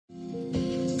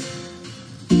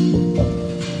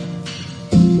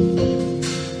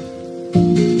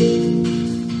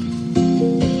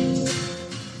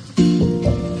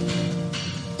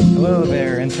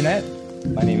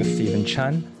My name is Stephen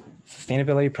Chun,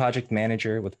 Sustainability Project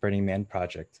Manager with Burning Man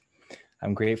Project.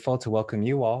 I'm grateful to welcome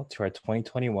you all to our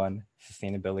 2021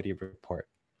 Sustainability Report.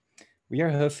 We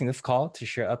are hosting this call to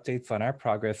share updates on our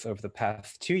progress over the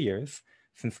past 2 years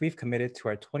since we've committed to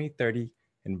our 2030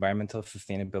 Environmental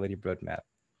Sustainability Roadmap.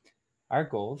 Our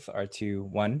goals are to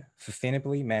 1,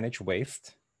 sustainably manage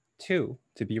waste, 2,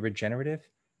 to be regenerative,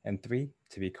 and 3,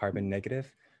 to be carbon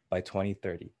negative by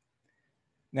 2030.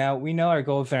 Now, we know our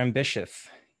goals are ambitious,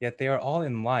 yet they are all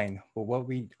in line with what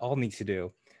we all need to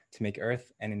do to make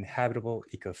Earth an inhabitable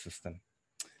ecosystem.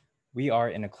 We are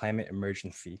in a climate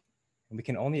emergency, and we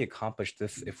can only accomplish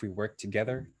this if we work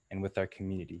together and with our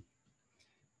community.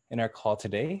 In our call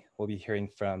today, we'll be hearing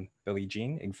from Billie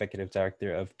Jean, Executive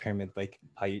Director of Pyramid Lake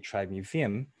Paiute Tribe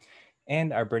Museum,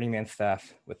 and our Burning Man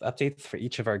staff with updates for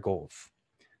each of our goals.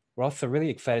 We're also really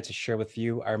excited to share with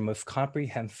you our most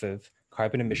comprehensive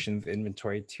carbon emissions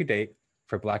inventory to date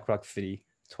for Black Rock City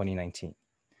 2019.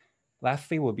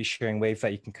 Lastly, we'll be sharing ways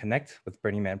that you can connect with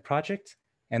Burning Man Project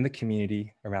and the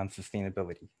community around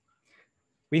sustainability.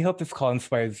 We hope this call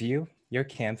inspires you, your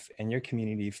camps, and your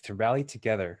communities to rally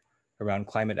together around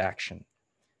climate action,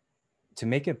 to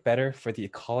make it better for the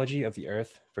ecology of the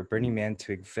Earth for Burning Man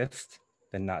to exist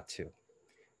than not to.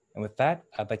 And with that,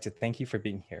 I'd like to thank you for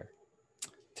being here.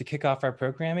 To kick off our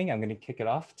programming, I'm going to kick it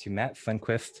off to Matt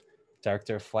Sundquist,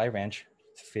 Director of Fly Ranch,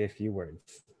 to say a few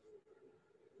words.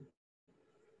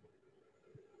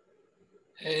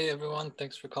 Hey everyone,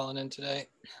 thanks for calling in today.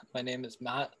 My name is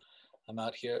Matt. I'm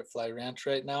out here at Fly Ranch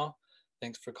right now.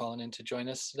 Thanks for calling in to join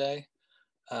us today.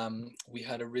 We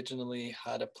had originally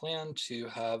had a plan to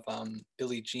have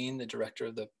Billie Jean, the director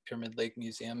of the Pyramid Lake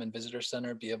Museum and Visitor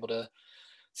Center, be able to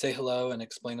say hello and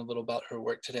explain a little about her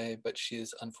work today, but she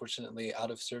is unfortunately out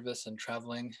of service and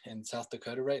traveling in South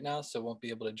Dakota right now, so won't be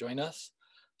able to join us.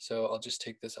 So I'll just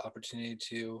take this opportunity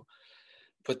to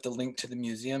put the link to the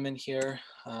museum in here.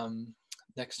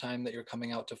 Next time that you're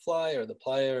coming out to Fly or the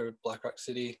Playa or Black Rock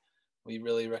City, we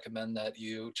really recommend that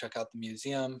you check out the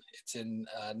museum. It's in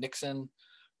Nixon,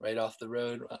 right off the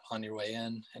road on your way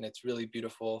in, and it's really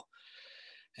beautiful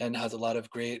and has a lot of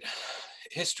great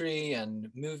history and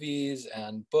movies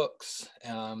and books.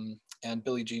 And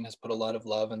Billie Jean has put a lot of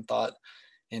love and thought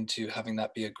into having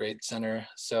that be a great center.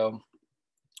 So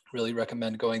really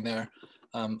recommend going there.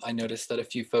 I noticed that a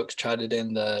few folks chatted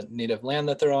in the native land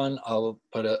that they're on. I'll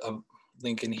put a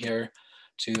link in here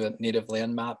to a native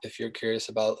land map if you're curious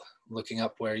about looking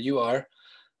up where you are.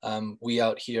 We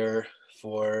out here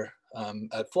for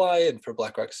at Fly and for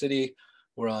Black Rock City,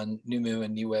 we're on Numu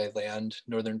and Niue land,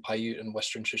 Northern Paiute and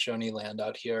Western Shoshone land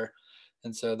out here.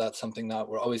 And so that's something that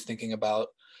we're always thinking about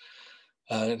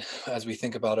as we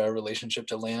think about our relationship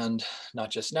to land,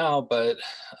 not just now, but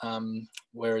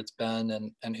where it's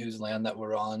been and whose land that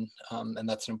we're on. And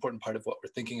that's an important part of what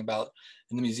we're thinking about.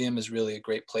 And the museum is really a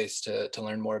great place to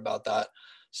learn more about that.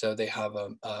 So they have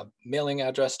a mailing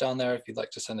address down there. If you'd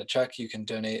like to send a check, you can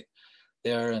donate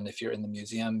there. And if you're in the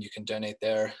museum, you can donate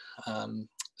there.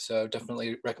 So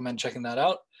definitely recommend checking that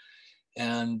out.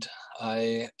 And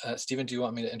Stephen, do you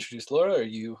want me to introduce Laura or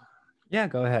you? Yeah,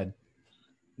 go ahead.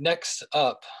 Next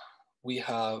up, we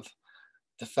have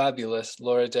the fabulous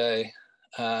Laura Day,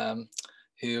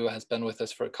 who has been with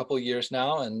us for a couple of years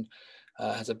now and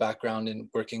has a background in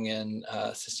working in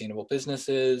sustainable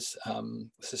businesses,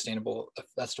 sustainable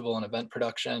festival and event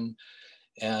production,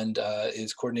 and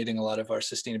is coordinating a lot of our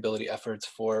sustainability efforts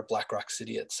for Black Rock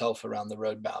City itself around the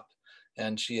roadmap.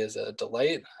 And she is a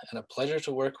delight and a pleasure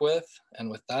to work with.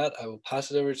 And with that, I will pass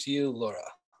it over to you, Laura.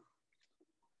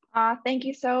 Thank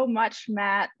you so much,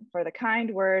 Matt, for the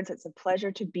kind words. It's a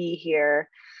pleasure to be here.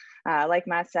 Like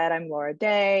Matt said, I'm Laura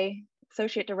Day,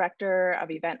 Associate Director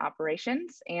of Event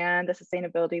Operations and the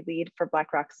Sustainability Lead for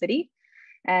Black Rock City.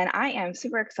 And I am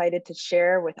super excited to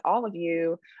share with all of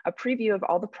you a preview of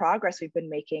all the progress we've been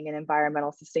making in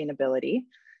environmental sustainability.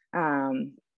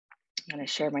 I'm going to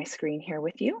share my screen here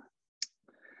with you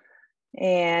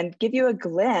and give you a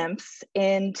glimpse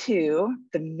into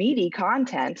the meaty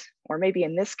content, or maybe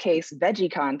in this case, veggie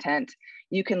content,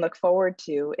 you can look forward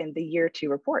to in the Year 2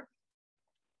 report.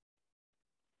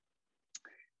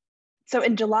 So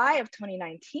in July of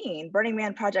 2019, Burning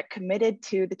Man Project committed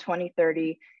to the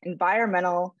 2030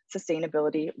 Environmental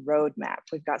Sustainability Roadmap.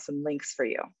 We've got some links for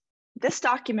you. This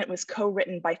document was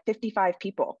co-written by 55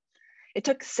 people. It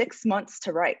took 6 months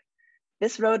to write.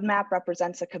 This roadmap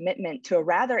represents a commitment to a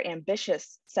rather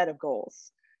ambitious set of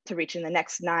goals to reach in the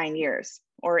next 9 years,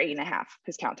 or 8.5,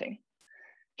 who's counting.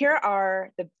 Here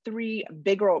are the 3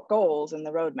 big goals in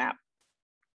the roadmap.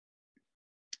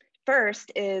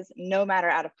 First is no matter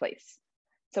out of place.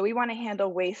 So we want to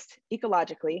handle waste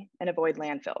ecologically and avoid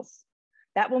landfills.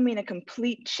 That will mean a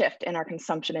complete shift in our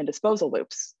consumption and disposal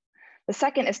loops. The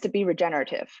second is to be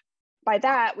regenerative. By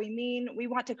that, we mean we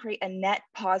want to create a net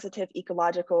positive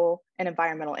ecological and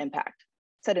environmental impact.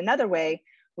 Said another way,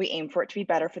 we aim for it to be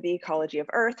better for the ecology of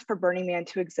Earth for Burning Man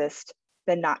to exist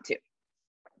than not to.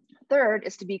 Third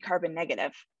is to be carbon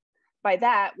negative. By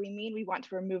that, we mean we want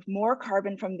to remove more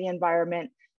carbon from the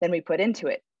environment than we put into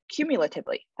it,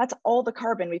 cumulatively. That's all the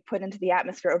carbon we put into the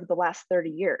atmosphere over the last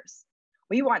 30 years.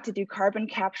 We want to do carbon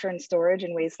capture and storage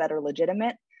in ways that are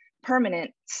legitimate,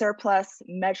 permanent, surplus,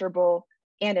 measurable,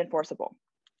 and enforceable.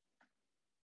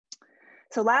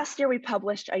 So last year we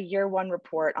published a year one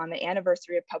report on the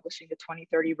anniversary of publishing the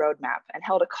 2030 roadmap and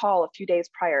held a call a few days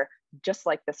prior, just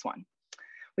like this one.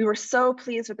 We were so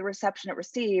pleased with the reception it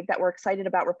received that we're excited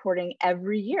about reporting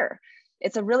every year.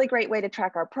 It's a really great way to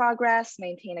track our progress,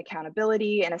 maintain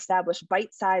accountability, and establish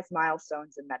bite-sized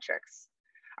milestones and metrics.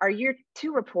 Our year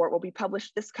two report will be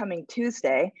published this coming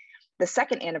Tuesday, the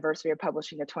second anniversary of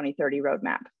publishing the 2030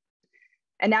 roadmap.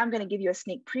 And now I'm going to give you a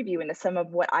sneak preview into some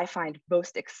of what I find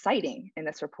most exciting in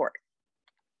this report.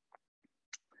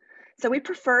 So we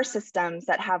prefer systems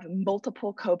that have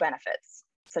multiple co-benefits,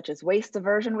 such as waste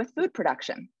diversion with food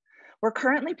production. We're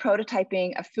currently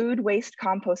prototyping a food waste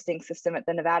composting system at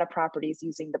the Nevada properties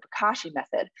using the Bokashi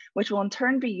method, which will in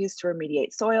turn be used to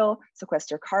remediate soil,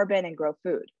 sequester carbon, and grow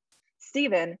food.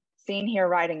 Stephen, seen here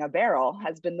riding a barrel,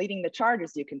 has been leading the charge,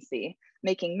 as you can see,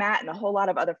 making Matt and a whole lot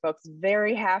of other folks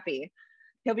very happy.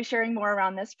 He'll be sharing more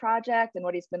around this project and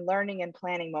what he's been learning and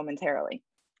planning momentarily.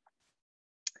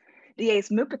 DA's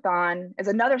Moopathon is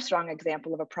another strong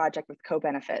example of a project with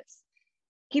co-benefits.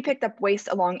 He picked up waste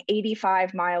along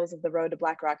 85 miles of the road to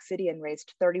Black Rock City and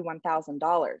raised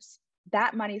 $31,000.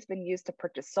 That money's been used to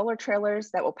purchase solar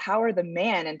trailers that will power the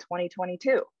man in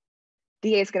 2022.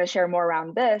 DA is going to share more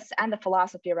around this and the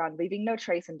philosophy around leaving no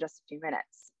trace in just a few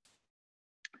minutes.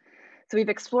 So we've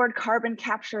explored carbon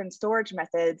capture and storage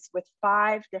methods with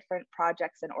 5 different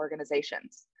projects and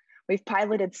organizations. We've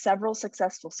piloted several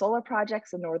successful solar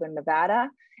projects in Northern Nevada,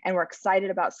 and we're excited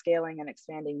about scaling and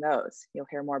expanding those. You'll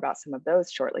hear more about some of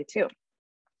those shortly too.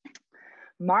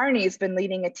 Marnie's been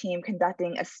leading a team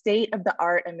conducting a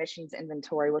state-of-the-art emissions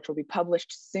inventory, which will be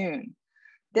published soon.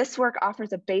 This work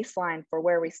offers a baseline for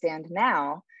where we stand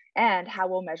now and how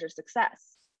we'll measure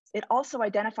success. It also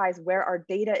identifies where our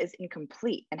data is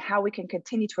incomplete and how we can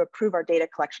continue to improve our data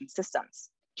collection systems.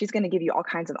 She's going to give you all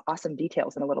kinds of awesome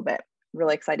details in a little bit. I'm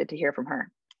really excited to hear from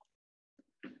her.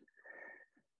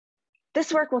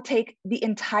 This work will take the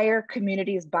entire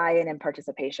community's buy-in and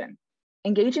participation.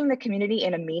 Engaging the community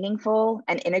in a meaningful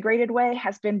and integrated way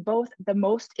has been both the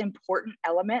most important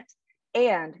element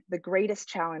and the greatest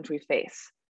challenge we face.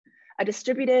 A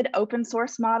distributed open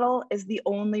source model is the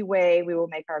only way we will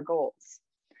make our goals.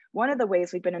 One of the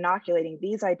ways we've been inoculating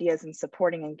these ideas and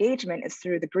supporting engagement is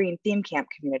through the Green Theme Camp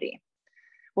community.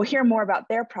 We'll hear more about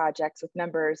their projects with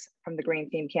members from the Green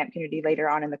Theme Camp community later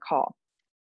on in the call.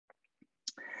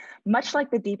 Much like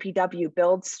the DPW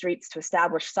builds streets to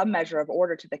establish some measure of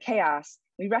order to the chaos,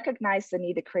 we recognize the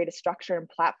need to create a structure and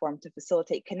platform to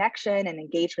facilitate connection and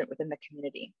engagement within the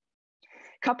community.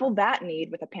 Couple that need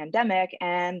with a pandemic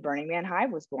and Burning Man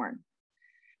Hive was born.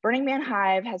 Burning Man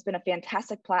Hive has been a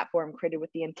fantastic platform created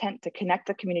with the intent to connect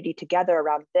the community together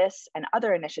around this and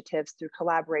other initiatives through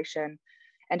collaboration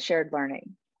and shared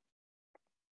learning.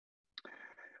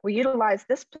 We utilize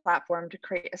this platform to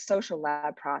create a social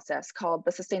lab process called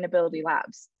the Sustainability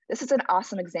Labs. This is an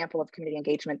awesome example of community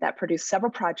engagement that produced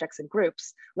several projects and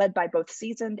groups led by both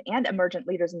seasoned and emergent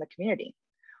leaders in the community.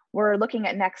 We're looking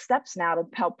at next steps now to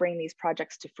help bring these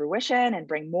projects to fruition and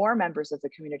bring more members of the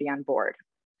community on board.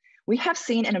 We have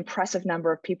seen an impressive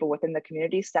number of people within the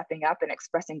community stepping up and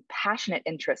expressing passionate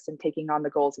interest in taking on the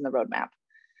goals in the roadmap.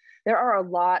 There are a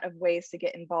lot of ways to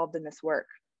get involved in this work,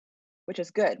 which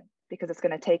is good because it's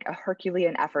going to take a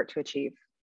Herculean effort to achieve.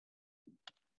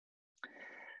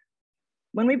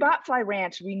 When we bought Fly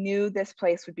Ranch, we knew this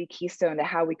place would be keystone to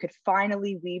how we could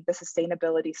finally weave the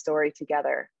sustainability story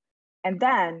together. And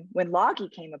then when Logi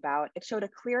came about, it showed a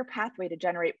clear pathway to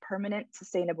generate permanent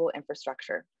sustainable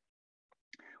infrastructure.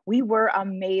 We were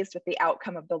amazed with the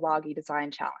outcome of the Logi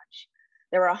Design Challenge.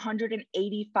 There were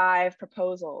 185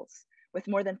 proposals with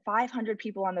more than 500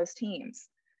 people on those teams.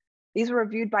 These were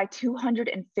reviewed by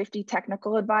 250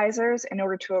 technical advisors in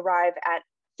order to arrive at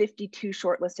 52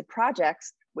 shortlisted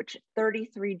projects, which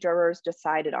 33 jurors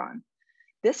decided on.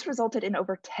 This resulted in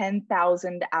over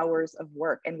 10,000 hours of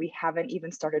work, and we haven't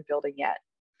even started building yet.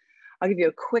 I'll give you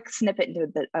a quick snippet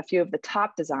into a few of the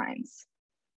top designs.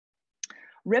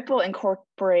 Ripple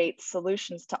incorporates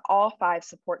solutions to all 5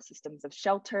 support systems of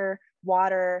shelter,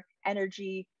 water,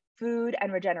 energy, food,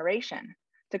 and regeneration.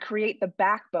 to create the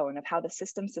backbone of how the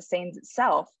system sustains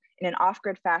itself in an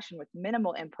off-grid fashion with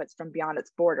minimal inputs from beyond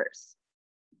its borders.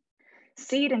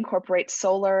 SEED incorporates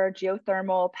solar,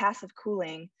 geothermal, passive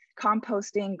cooling,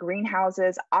 composting,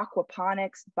 greenhouses,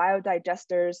 aquaponics,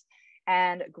 biodigesters,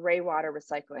 and gray water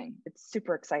recycling. It's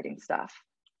super exciting stuff.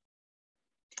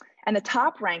 And the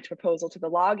top ranked proposal to the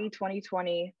LOGI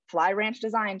 2020 Fly Ranch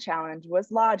Design Challenge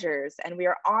was Lodgers, and we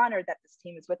are honored that this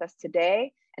team is with us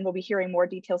today, and we'll be hearing more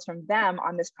details from them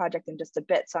on this project in just a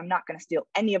bit, so I'm not going to steal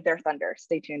any of their thunder.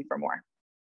 Stay tuned for more.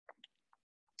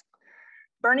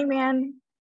 Burning Man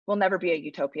will never be a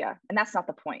utopia, and that's not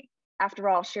the point. After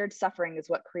all, shared suffering is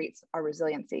what creates our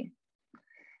resiliency.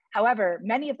 However,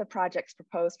 many of the projects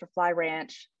proposed for Fly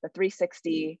Ranch, the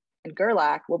 360, and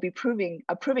Gerlach will be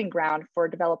a proving ground for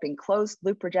developing closed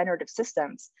loop regenerative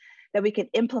systems that we can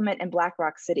implement in Black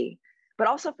Rock City, but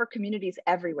also for communities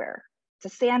everywhere.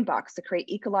 It's a sandbox to create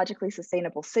ecologically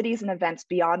sustainable cities and events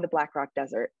beyond the Black Rock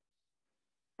Desert.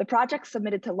 The projects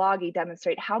submitted to LOGI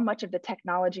demonstrate how much of the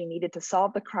technology needed to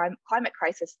solve the climate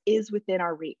crisis is within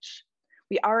our reach.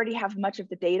 We already have much of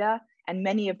the data and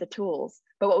many of the tools,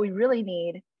 but what we really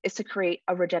need is to create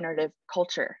a regenerative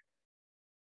culture.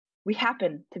 We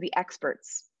happen to be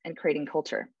experts in creating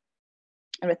culture.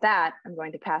 And with that, I'm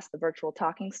going to pass the virtual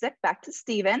talking stick back to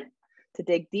Stephen to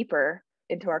dig deeper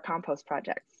into our compost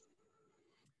projects.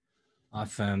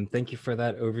 Awesome. Thank you for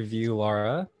that overview,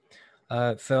 Laura.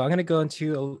 So I'm going to go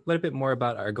into a little bit more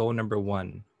about our goal number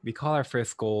 1. We call our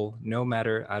first goal, no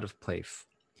matter out of place,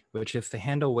 which is to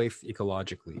handle waste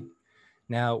ecologically.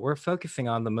 Now, we're focusing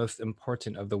on the most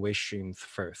important of the waste streams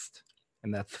first,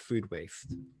 and that's food waste.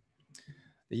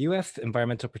 The U.S.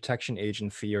 Environmental Protection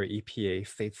Agency, or EPA,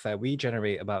 states that we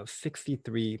generate about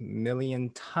 63 million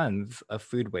tons of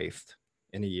food waste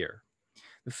in a year.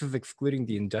 This is excluding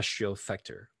the industrial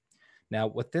sector. Now,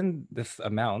 within this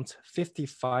amount,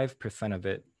 55% of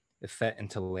it is set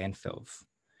into landfills.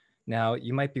 Now,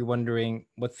 you might be wondering,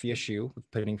 what's the issue with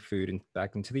putting food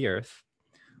back into the earth?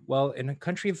 Well, in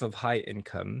countries of high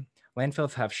income,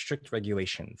 landfills have strict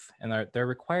regulations, and they're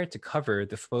required to cover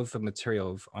disposal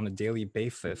materials on a daily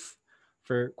basis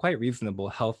for quite reasonable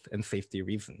health and safety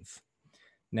reasons.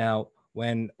 Now,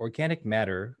 when organic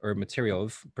matter or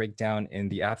materials break down in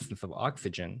the absence of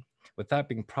oxygen, without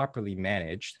being properly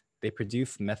managed, they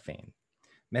produce methane.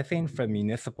 Methane from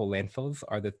municipal landfills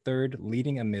are the 3rd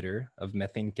leading emitter of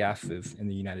methane gases in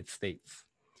the United States.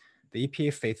 The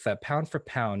EPA states that pound for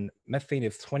pound, methane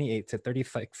is 28 to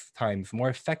 36 times more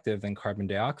effective than carbon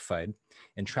dioxide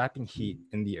in trapping heat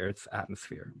in the Earth's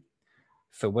atmosphere.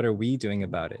 So what are we doing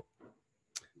about it?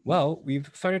 Well, we've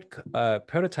started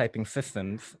prototyping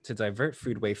systems to divert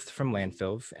food waste from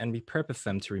landfills and repurpose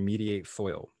them to remediate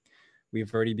soil.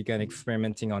 We've already begun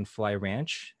experimenting on Fly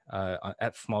Ranch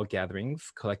at small gatherings,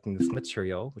 collecting this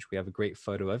material, which we have a great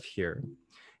photo of here.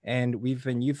 And we've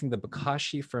been using the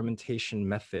bokashi fermentation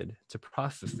method to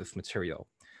process this material.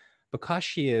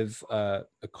 Bokashi is a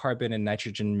carbon and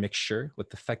nitrogen mixture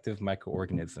with effective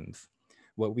microorganisms.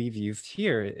 What we've used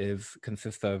here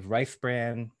consists of rice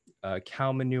bran,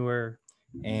 cow manure,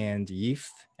 and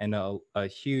yeast, and a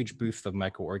huge boost of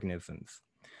microorganisms.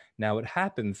 Now, what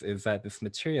happens is that this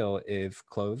material is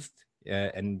closed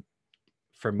and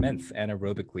ferments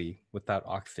anaerobically without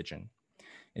oxygen.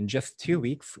 In just 2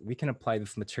 weeks, we can apply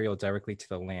this material directly to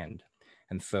the land.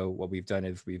 And so what we've done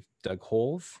is we've dug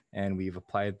holes and we've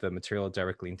applied the material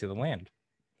directly into the land.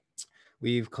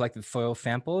 We've collected soil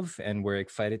samples and we're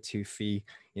excited to see,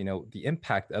 the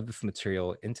impact of this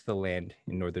material into the land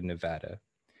in Northern Nevada.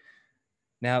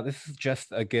 Now, this is just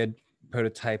a good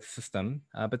prototype system,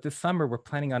 but this summer we're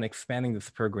planning on expanding this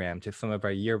program to some of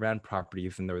our year-round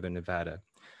properties in Northern Nevada.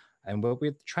 And what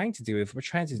we're trying to do is we're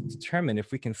trying to determine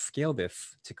if we can scale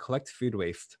this to collect food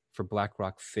waste for Black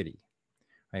Rock City.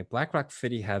 Right? Black Rock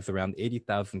City has around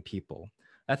 80,000 people.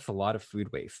 That's a lot of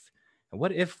food waste. And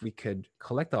what if we could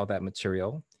collect all that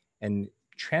material and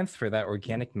transfer that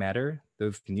organic matter,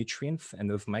 those nutrients and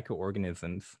those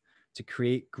microorganisms to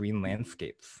create green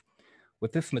landscapes?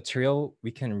 With this material,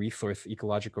 we can resource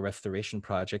ecological restoration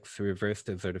projects through reverse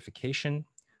desertification.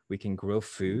 We can grow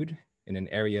food in an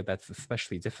area that's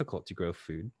especially difficult to grow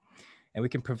food. And we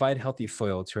can provide healthy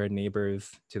soil to our neighbors,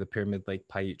 to the Pyramid Lake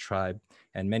Paiute tribe,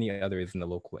 and many others in the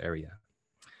local area.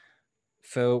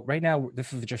 So right now,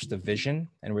 this is just a vision,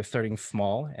 and we're starting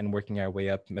small and working our way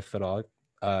up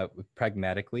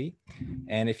pragmatically.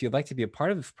 And if you'd like to be a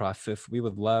part of this process, we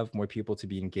would love more people to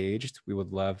be engaged. We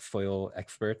would love soil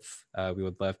experts. We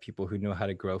would love people who know how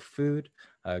to grow food,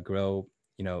 grow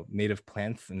native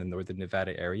plants in the Northern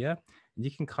Nevada area. And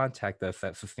you can contact us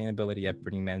at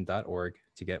sustainability@burningman.org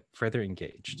to get further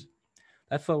engaged.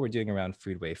 That's what we're doing around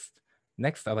food waste.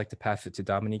 Next, I'd like to pass it to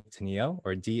Dominique Tenio,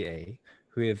 or DA,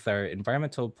 who is our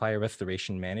Environmental Playa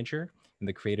Restoration Manager and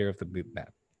the creator of the Moop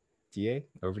Map. DA,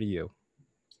 over to you.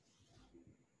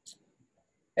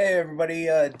 Hey everybody,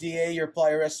 DA, your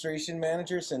Playa Restoration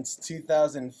Manager since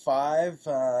 2005.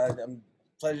 I'm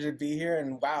pleasure to be here,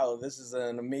 and wow, this is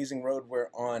an amazing road we're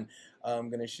on. I'm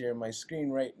going to share my screen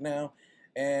right now,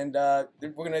 and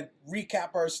we're going to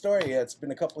recap our story. It's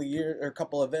been a couple of years, or a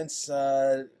couple events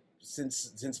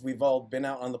since we've all been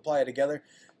out on the playa together.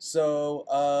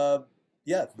 So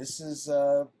yeah, this is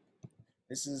our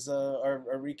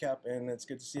recap, and it's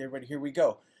good to see everybody. Here we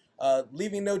go.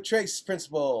 Leaving no trace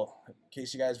principle. In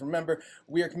case you guys remember,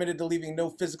 we are committed to leaving no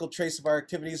physical trace of our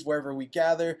activities wherever we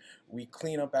gather. We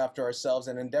clean up after ourselves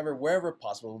and endeavor wherever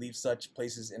possible to leave such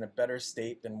places in a better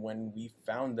state than when we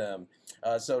found them.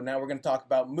 So now we're going to talk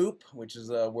about MOOP, which is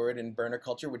a word in burner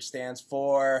culture, which stands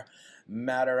for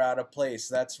matter out of place.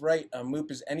 That's right.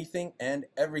 MOOP is anything and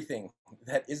everything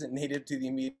that isn't native to the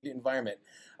immediate environment.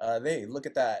 Look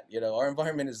at that. You know, our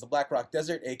environment is the Black Rock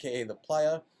Desert, aka the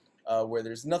playa, where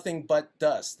there's nothing but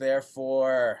dust.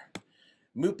 Therefore,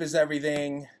 MOOP is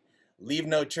everything, leave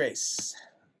no trace.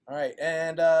 All right,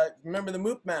 and remember the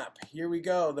MOOP map. Here we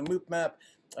go, the MOOP map.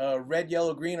 Red,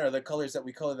 yellow, green are the colors that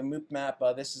we color the MOOP map.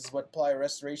 This is what playa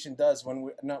restoration does when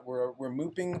we're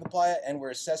mooping the playa and we're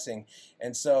assessing.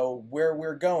 And so where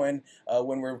we're going,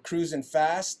 when we're cruising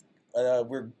fast,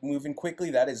 we're moving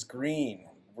quickly, that is green.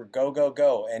 We're go, go,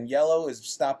 go. And yellow is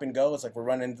stop and go. It's like we're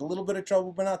running into a little bit of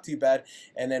trouble, but not too bad.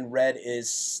 And then red is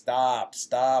stop,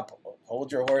 stop.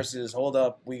 Hold your horses. Hold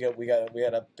up. We got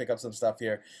to pick up some stuff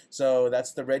here. So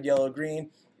that's the red, yellow, green.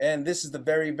 And this is the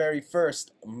very, very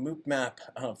first MOOP map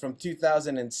from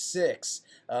 2006.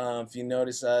 If you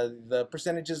notice, the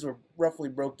percentages were roughly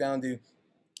broke down to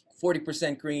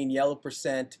 40% green, yellow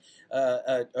percent,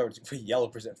 or yellow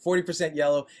percent, 40%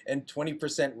 yellow and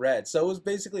 20% red. So it was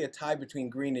basically a tie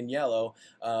between green and yellow.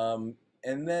 And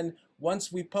then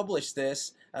once we published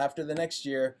this, after the next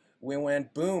year, we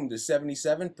went boom to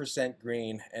 77%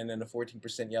 green and then a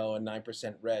 14% yellow and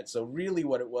 9% red. So really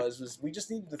what it was we just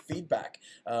needed the feedback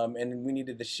and we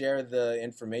needed to share the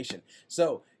information.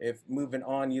 So if moving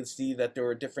on, you'll see that there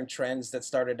were different trends that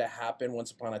started to happen. Once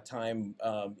upon a time,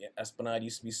 Esplanade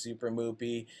used to be super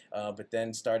moopy, but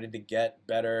then started to get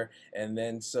better, and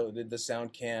then so did the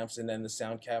sound camps, and then the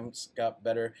sound camps got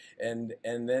better, and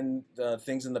then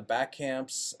things in the back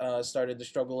camps started to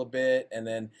struggle a bit, and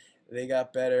then they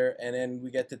got better, and then we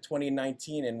get to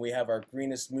 2019 and we have our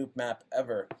greenest MOOP map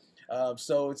ever.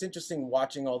 So it's interesting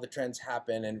watching all the trends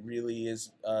happen, and really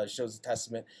is shows a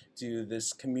testament to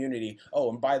this community. Oh,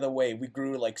 and by the way, we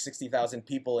grew like 60,000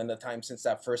 people in the time since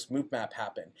that first MOOP map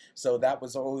happened. So that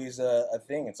was always a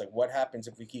thing. It's like, what happens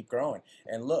if we keep growing?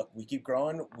 And look, we keep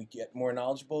growing, we get more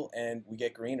knowledgeable, and we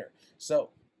get greener.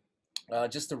 So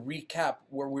just to recap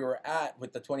where we were at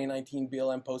with the 2019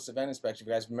 BLM post-event inspection, if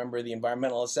you guys remember the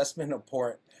environmental assessment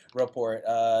report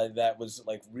that was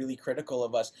like really critical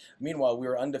of us. Meanwhile, we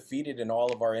were undefeated in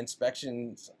all of our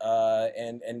inspections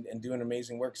and doing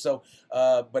amazing work. So,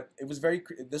 but it was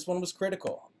this one was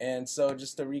critical. And so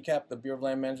just to recap, the Bureau of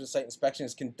Land Management site inspection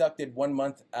is conducted 1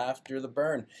 month after the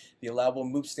burn. The allowable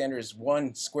MOOP standard is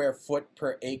 1 square foot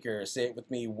per acre. Say it with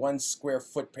me, 1 square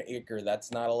foot per acre. That's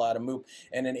not a lot of MOOP.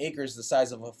 And an acre is the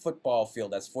size of a football field.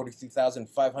 That's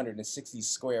 43,560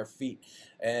 square feet.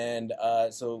 And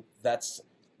so that's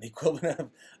the equivalent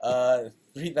of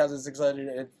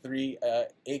 3,603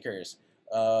 acres.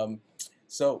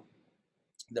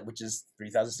 Which is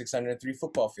 3,603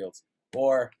 football fields,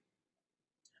 or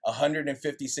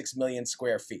 156 million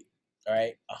square feet. All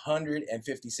right,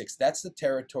 156. That's the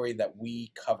territory that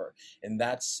we cover, and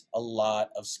that's a lot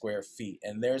of square feet.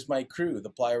 And there's my crew, the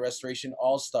Playa Restoration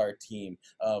All-Star Team,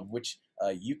 which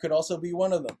you could also be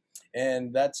one of them.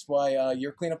 And that's why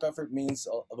your cleanup effort means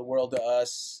the world to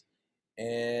us.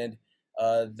 And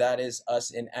that is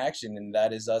us in action, and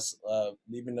that is us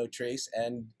leaving no trace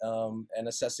and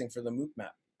assessing for the MOOP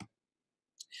map.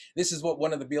 This is what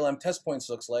one of the BLM test points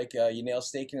looks like. You nail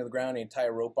stake into the ground and you tie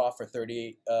a rope off for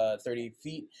 38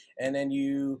 feet, and then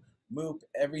you MOOP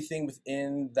everything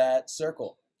within that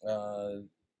circle.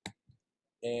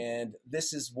 And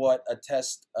this is what a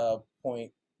test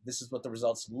point, this is what the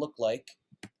results look like,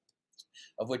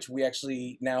 of which we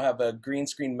actually now have a green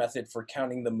screen method for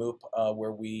counting the MOOP,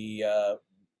 where we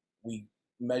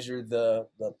measure the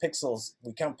pixels.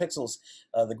 We count pixels,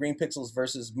 the green pixels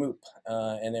versus MOOP,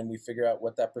 and then we figure out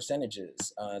what that percentage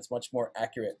is. It's much more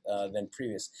accurate than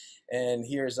previous. And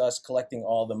here's us collecting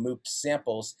all the MOOP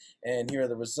samples, and here are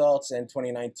the results. In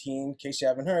 2019, in case you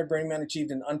haven't heard, Burning Man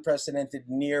achieved an unprecedented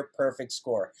near perfect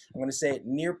score. I'm going to say it,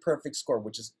 near perfect score,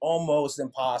 which is almost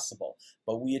impossible,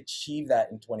 but we achieved that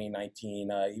in 2019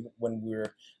 even when we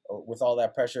were with all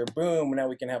that pressure. Boom, now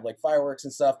we can have like fireworks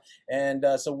and stuff. And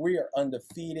so we are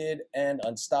undefeated and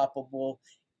unstoppable,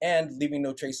 and leaving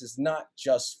no traces, not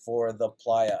just for the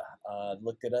playa.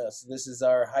 Look at us. This is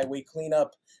our highway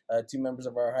cleanup, 2 members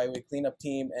of our highway cleanup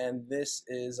team, and this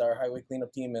is our highway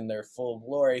cleanup team in their full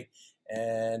glory.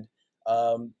 And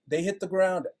they hit the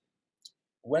ground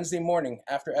Wednesday morning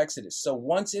after Exodus. So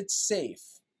once it's safe,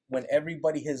 when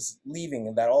everybody is leaving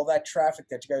and that all that traffic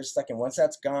that you guys are stuck in, once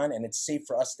that's gone and it's safe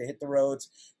for us to hit the roads,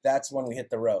 that's when we hit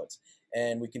the roads.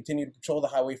 And we continue to patrol the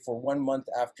highway for 1 month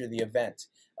after the event.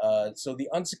 So the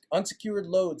unsecured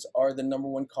loads are the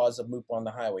 #1 cause of MOOP on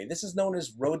the highway. This is known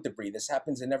as road debris. This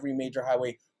happens in every major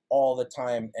highway all the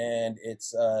time, and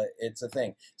it's a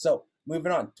thing. So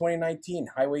moving on, 2019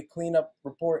 highway cleanup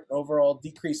report, overall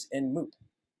decrease in MOOP.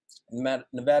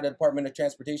 Nevada Department of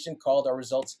Transportation called our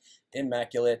results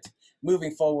immaculate.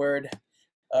 Moving forward,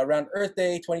 around Earth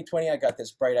Day 2020, I got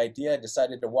this bright idea. I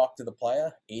decided to walk to the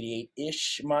playa,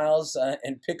 88-ish miles,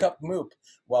 and pick up MOOP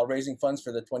while raising funds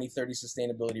for the 2030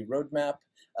 Sustainability Roadmap.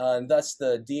 And thus,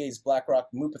 the DA's BlackRock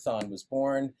Moopathon was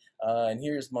born. And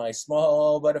here's my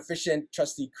small but efficient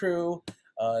trusty crew.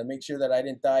 Make sure that I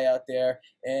didn't die out there.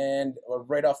 And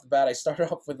right off the bat, I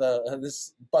started off with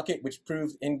this bucket, which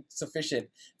proved insufficient,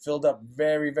 filled up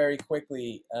very, very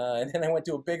quickly. And then I went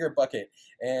to a bigger bucket,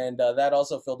 and that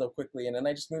also filled up quickly. And then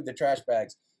I just moved the trash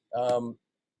bags.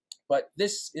 But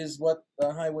this is what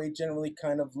the highway generally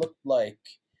kind of looked like.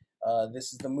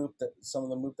 This is the MOOP, some of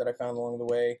the MOOP that I found along the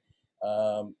way.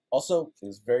 Also, it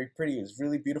was very pretty. It was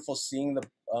really beautiful seeing the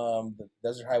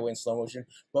desert highway in slow motion,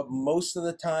 but most of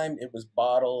the time it was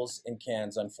bottles and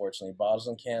cans, unfortunately. Bottles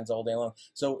and cans all day long.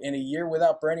 So in a year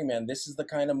without Burning Man, this is the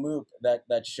kind of MOOP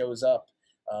that shows up.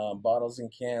 Bottles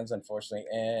and cans, unfortunately.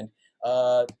 And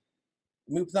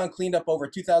Moopathon cleaned up over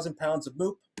 2,000 pounds of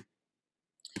MOOP.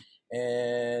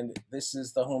 And this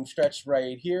is the home stretch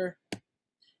right here.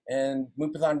 And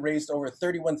Moopathon raised over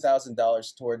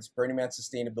 $31,000 towards Burning Man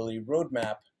Sustainability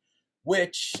Roadmap,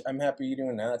 which I'm happy you're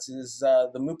doing now. This is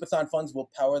the Moopathon funds will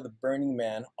power the Burning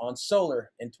Man on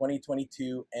solar in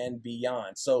 2022 and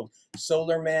beyond. So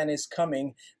Solar Man is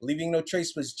coming. Leaving No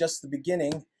Trace was just the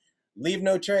beginning. Leave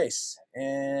no trace.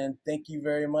 And thank you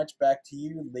very much. Back to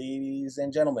you, ladies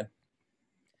and gentlemen.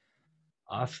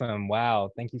 Awesome. Wow.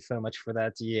 Thank you so much for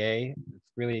that, DA.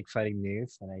 It's really exciting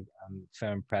news, and I'm so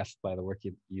impressed by the work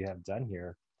you have done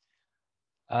here.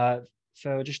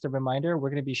 So just a reminder, we're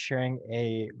going to be sharing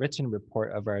a written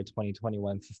report of our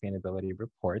 2021 sustainability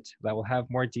report that will have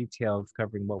more details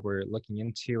covering what we're looking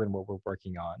into and what we're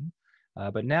working on.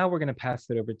 But now we're going to pass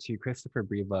it over to Christopher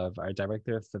Breedlove, our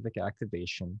Director of Civic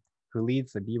Activation, who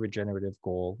leads the Be Regenerative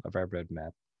goal of our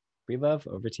roadmap. Breedlove,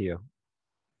 over to you.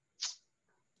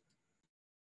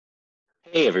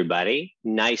 Hey everybody,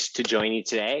 nice to join you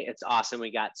today. It's awesome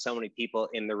we got so many people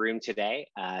in the room today.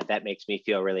 That makes me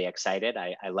feel really excited.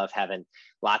 I love having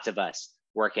lots of us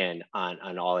working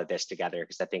on all of this together,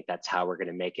 because I think that's how we're going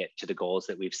to make it to the goals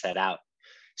that we've set out.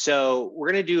 So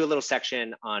we're going to do a little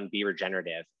section on Be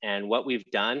Regenerative. And what we've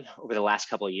done over the last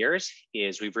couple of years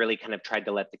is we've really kind of tried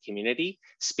to let the community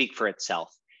speak for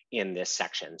itself in this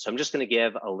section. So I'm just going to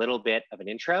give a little bit of an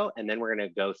intro, and then we're going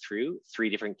to go through 3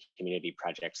 different community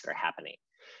projects that are happening.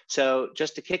 So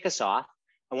just to kick us off,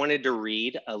 I wanted to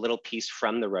read a little piece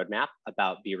from the roadmap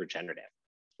about Be Regenerative,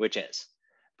 which is: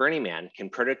 Burning Man can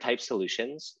prototype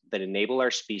solutions that enable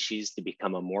our species to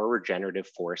become a more regenerative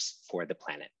force for the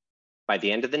planet. By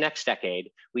the end of the next decade,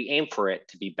 we aim for it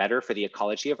to be better for the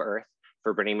ecology of Earth,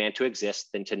 for Burning Man to exist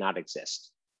than to not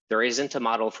exist. There isn't a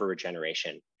model for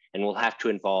regeneration, and we'll have to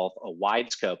involve a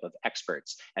wide scope of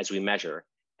experts as we measure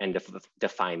and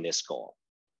define this goal.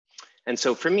 And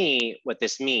so for me, what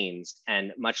this means,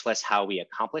 and much less how we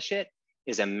accomplish it,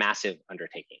 is a massive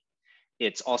undertaking.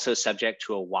 It's also subject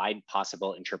to a wide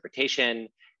possible interpretation,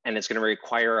 and it's going to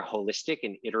require a holistic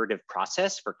and iterative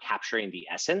process for capturing the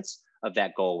essence of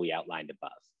that goal we outlined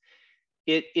above.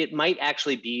 It might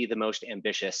actually be the most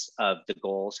ambitious of the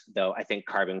goals, though I think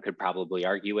Carbon could probably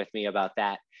argue with me about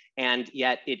that. And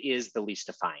yet it is the least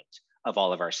defined of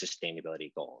all of our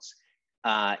sustainability goals.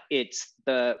 It's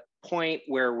the point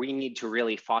where we need to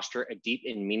really foster a deep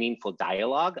and meaningful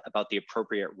dialogue about the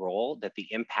appropriate role that the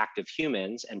impact of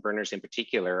humans, and burners in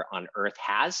particular, on Earth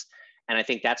has, And I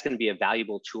think that's going to be a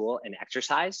valuable tool and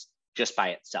exercise just by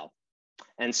itself.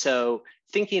 And so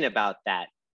thinking about that,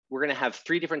 we're going to have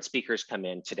 3 different speakers come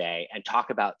in today and talk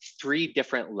about 3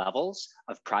 different levels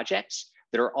of projects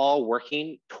that are all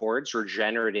working towards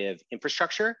regenerative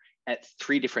infrastructure at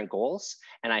 3 different goals.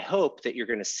 And I hope that you're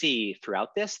going to see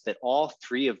throughout this that all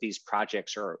 3 of these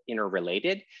projects are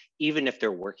interrelated, even if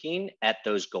they're working at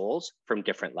those goals from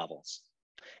different levels.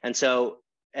 And so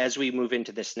as we move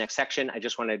into this next section, I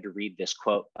just wanted to read this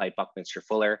quote by Buckminster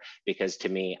Fuller, because to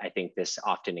me, I think this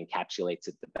often encapsulates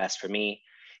it the best for me,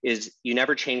 is you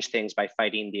never change things by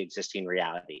fighting the existing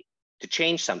reality. To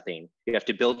change something, you have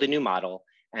to build a new model,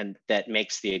 and that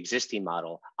makes the existing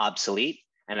model obsolete.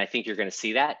 And I think you're going to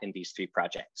see that in these 3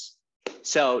 projects.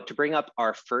 So to bring up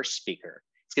our first speaker,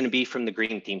 it's going to be from the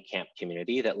Green Theme Camp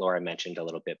community that Laura mentioned a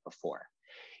little bit before.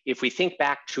 If we think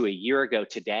back to a year ago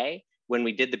today, when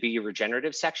we did the Be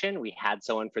Regenerative section, we had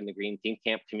someone from the Green Theme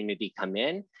Camp community come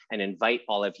in and invite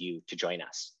all of you to join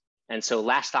us. And so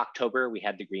last October, we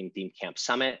had the Green Theme Camp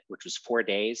Summit, which was 4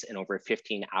 days and over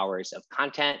 15 hours of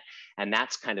content. And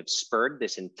that's kind of spurred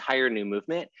this entire new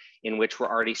movement in which we're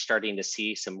already starting to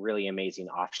see some really amazing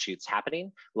offshoots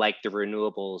happening, like the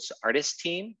Renewables Artist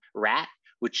Team, RAT,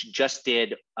 which just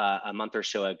did a month or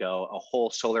so ago, a whole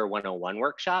Solar 101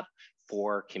 workshop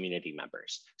for community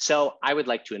members. So I would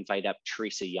like to invite up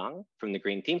Teresa Young from the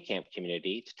Green Theme Camp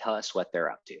community to tell us what they're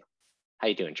up to. How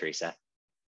you doing, Teresa?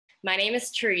 My name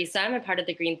is Teresa. I'm a part of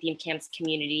the Green Theme Camps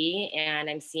community, and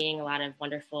I'm seeing a lot of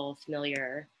wonderful,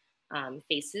 familiar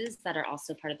faces that are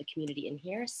also part of the community in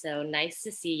here. So nice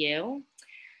to see you.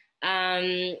 What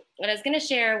I was going to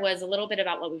share was a little bit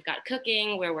about what we've got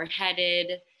cooking, where we're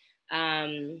headed,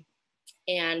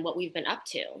 and what we've been up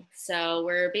to. So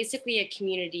we're basically a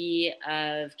community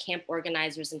of camp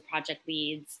organizers and project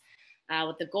leads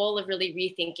with the goal of really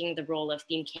rethinking the role of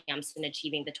theme camps in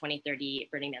achieving the 2030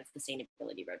 Burning Man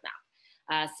Sustainability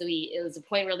Roadmap. It was a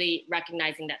point really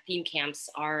recognizing that theme camps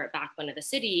are a backbone of the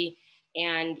city,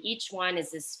 and each one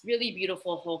is this really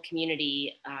beautiful whole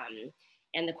community.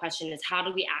 And the question is, how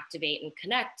do we activate and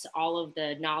connect all of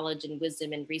the knowledge and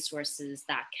wisdom and resources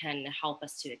that can help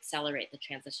us to accelerate the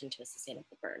transition to a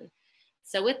sustainable burn?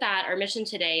 So with that, our mission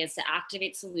today is to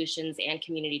activate solutions and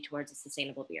community towards a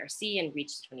sustainable BRC and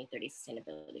reach the 2030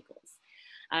 sustainability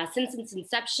goals. Since its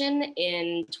inception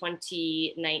in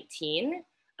 2019,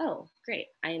 oh, great,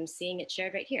 I am seeing it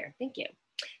shared right here, thank you.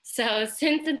 So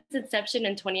since its inception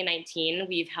in 2019,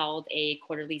 we've held a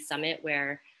quarterly summit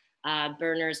where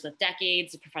burners with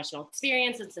decades of professional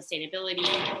experience in sustainability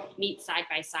meet side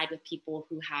by side with people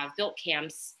who have built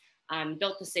camps,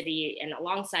 built the city, and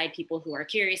alongside people who are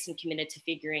curious and committed to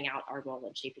figuring out our role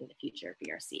in shaping the future of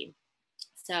BRC.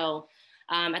 So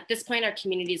at this point, our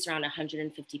community is around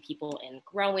 150 people and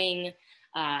growing.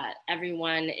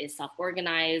 Everyone is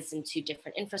self-organized into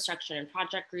different infrastructure and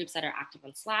project groups that are active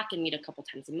on Slack and meet a couple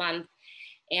times a month.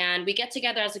 And we get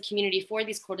together as a community for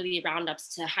these quarterly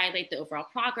roundups to highlight the overall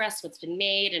progress, what's been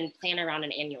made, and plan around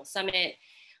an annual summit.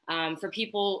 For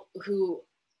people who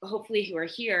are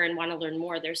here and want to learn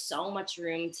more, there's so much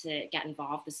room to get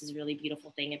involved. This is a really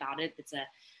beautiful thing about it. It's a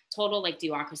total like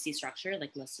bureaucracy structure,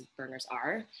 like most of burners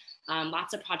are.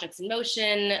 Lots of projects in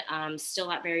motion,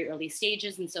 still at very early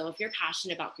stages. And so if you're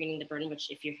passionate about greening the burn, which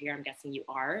if you're here, I'm guessing you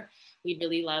are, we'd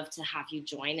really love to have you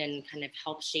join and kind of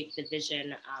help shape the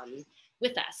vision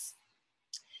with us.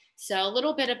 So a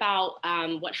little bit about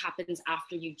what happens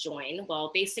after you join.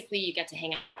 Well, basically you get to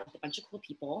hang out with a bunch of cool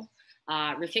people,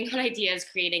 riffing on ideas,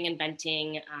 creating,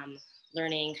 inventing,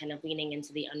 learning, kind of leaning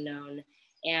into the unknown.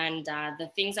 And the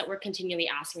things that we're continually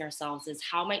asking ourselves is,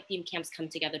 how might theme camps come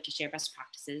together to share best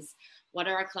practices? What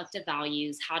are our collective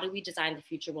values? How do we design the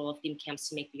future role of theme camps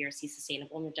to make BRC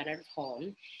sustainable and regenerative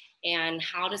home? And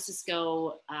how does this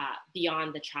go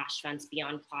beyond the trash fence,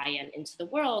 beyond Playa, and into the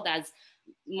world as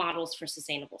models for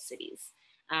sustainable cities?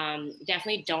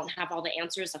 Definitely don't have all the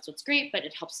answers, that's what's great, but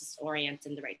it helps us orient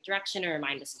in the right direction and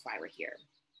remind us of why we're here.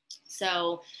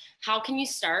 So how can you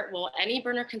start? Well, any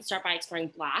burner can start by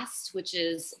exploring BLAST, which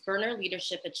is Burner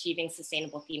Leadership Achieving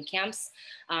Sustainable Theme Camps.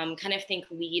 Kind of think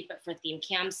LEAD, but for theme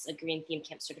camps, a green theme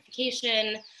camp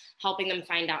certification, helping them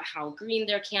find out how green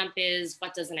their camp is,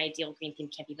 what does an ideal green theme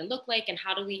camp even look like, and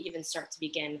how do we even start to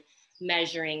begin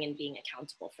measuring and being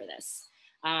accountable for this.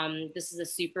 This is a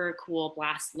super cool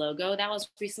BLAST logo that was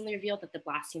recently revealed that the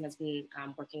BLAST team has been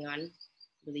working on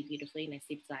really beautifully,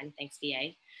 nicely designed, thanks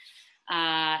VA.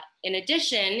 In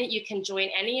addition, you can join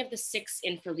any of the 6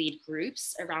 InfraLead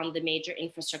groups around the major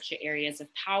infrastructure areas of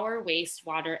power, waste,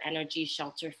 water, energy,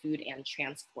 shelter, food, and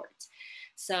transport.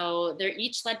 So they're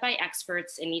each led by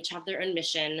experts and each have their own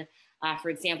mission. For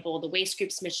example, the waste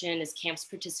group's mission is camps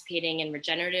participating in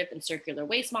regenerative and circular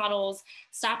waste models,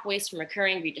 stop waste from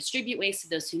occurring, redistribute waste to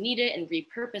those who need it, and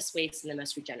repurpose waste in the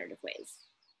most regenerative ways.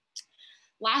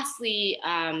 Lastly,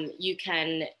 you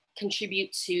can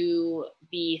contribute to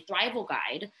the Thrival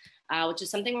Guide, which is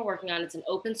something we're working on. It's an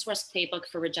open source playbook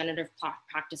for regenerative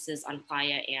practices on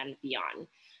playa and beyond.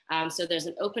 So there's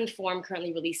an open form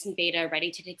currently released in beta, ready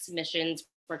to take submissions.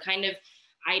 We're kind of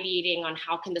ideating on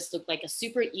how can this look like a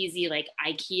super easy, like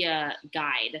IKEA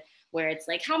guide, where it's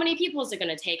like, how many people is it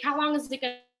gonna take? How long is it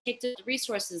gonna take to the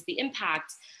resources, the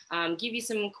impact, give you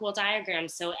some cool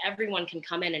diagrams so everyone can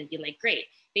come in and be like, great,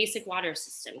 basic water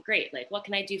system, great. Like, what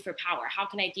can I do for power? How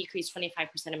can I decrease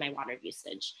 25% of my water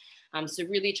usage? So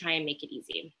really try and make it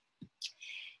easy.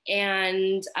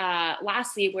 And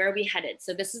lastly, where are we headed?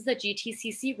 So this is the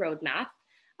GTCC roadmap.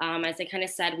 As I kind of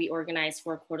said, we organize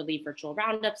 4 quarterly virtual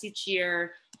roundups each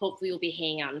year. Hopefully we'll be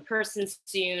hanging out in person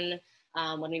soon.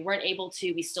 When we weren't able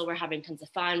to, we still were having tons of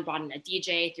fun, brought in a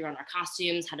DJ, threw on our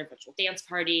costumes, had a virtual dance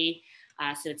party.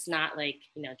 So it's not like,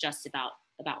 you know, just about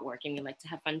working. We like to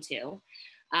have fun too.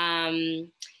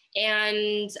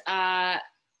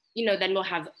 You know, then we'll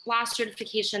have blast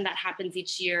certification that happens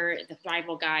each year, the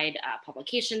Thrival Guide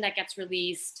publication that gets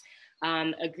released,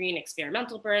 a green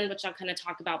experimental burn, which I'll kind of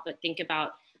talk about, but think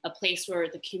about a place where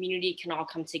the community can all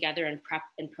come together and prep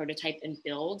and prototype and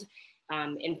build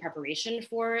in preparation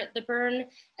for the burn.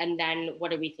 And then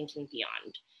what are we thinking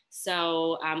beyond?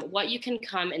 So what you can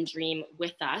come and dream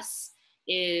with us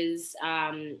is,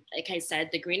 like I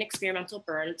said, the green experimental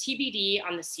burn, TBD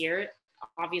on this year.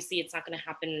 Obviously, it's not going to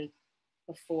happen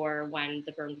before when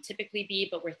the burn would typically be,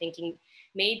 but we're thinking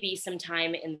maybe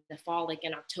sometime in the fall, like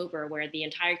in October, where the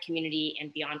entire community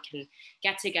and beyond can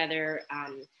get together.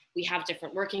 We have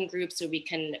different working groups so we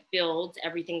can build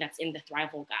everything that's in the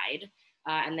Thrival Guide.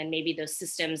 And then maybe those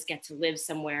systems get to live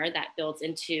somewhere that builds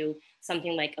into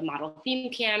something like a model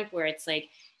theme camp, where it's like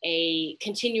a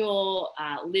continual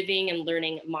living and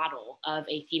learning model of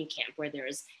a theme camp, where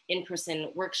there's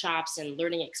in-person workshops and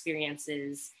learning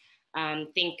experiences.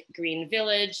 Think Green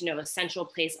Village, you know, a central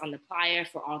place on the playa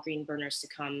for all green burners to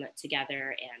come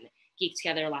together and geek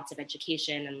together, lots of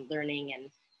education and learning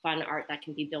and fun art that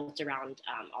can be built around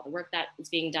all the work that is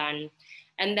being done.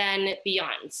 And then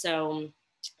beyond, so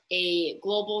a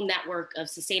global network of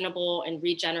sustainable and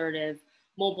regenerative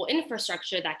mobile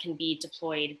infrastructure that can be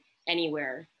deployed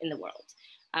anywhere in the world.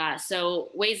 So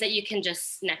ways that you can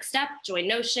just next step, join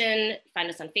Notion, find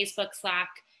us on Facebook, Slack,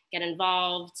 get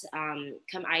involved,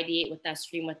 come ideate with us,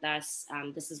 stream with us.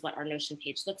 This is what our Notion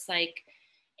page looks like.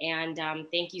 And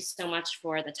thank you so much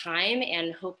for the time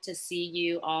and hope to see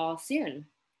you all soon.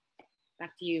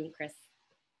 Back to you, Chris.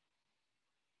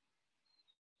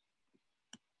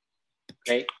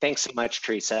 Great, thanks so much,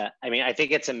 Teresa. I mean, I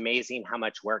think it's amazing how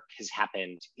much work has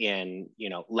happened in, you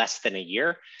know, less than a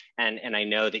year. And I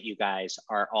know that you guys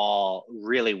are all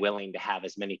really willing to have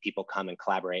as many people come and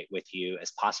collaborate with you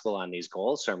as possible on these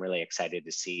goals. So I'm really excited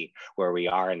to see where we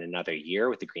are in another year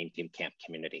with the Green Theme Camp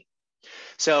community.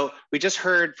 So we just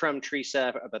heard from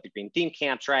Teresa about the Green Theme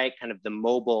Camps, right? Kind of the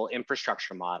mobile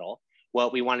infrastructure model.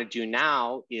 What we want to do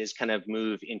now is kind of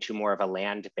move into more of a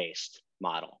land-based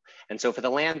model. And so for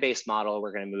the land-based model,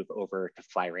 we're going to move over to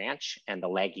Fly Ranch and the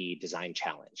LEGI Design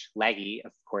Challenge. LEGI,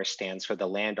 of course, stands for the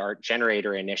Land Art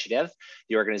Generator Initiative,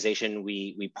 the organization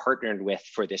we partnered with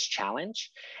for this challenge.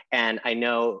 And I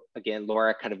know, again,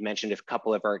 Laura kind of mentioned a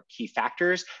couple of our key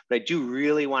factors, but I do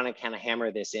really want to kind of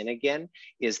hammer this in again,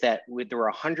 is that there were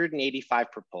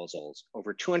 185 proposals,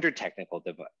 over 200 technical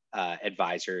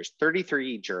advisors,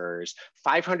 33 jurors,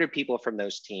 500 people from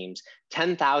those teams,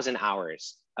 10,000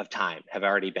 hours of time have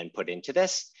already been put into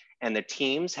this, and the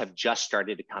teams have just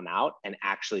started to come out and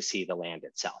actually see the land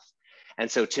itself.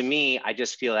 And so to me, I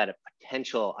just feel that a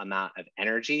potential amount of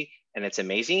energy, and it's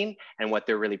amazing. And what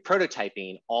they're really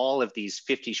prototyping, all of these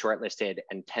 50 shortlisted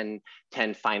and 10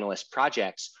 finalist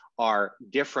projects are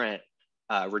different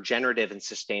regenerative and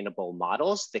sustainable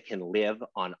models that can live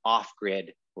on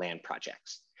off-grid land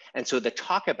projects. And so to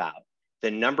talk about the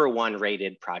 #1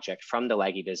 rated project from the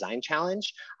LEGI Design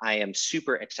Challenge, I am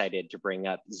super excited to bring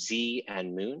up Z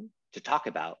and Moon to talk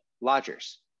about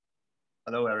lodgers.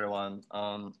 Hello, everyone.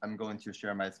 I'm going to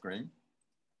share my screen.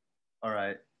 All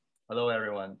right. Hello,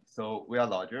 everyone. So we are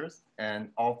lodgers,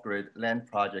 an off-grid land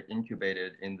project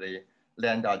incubated in the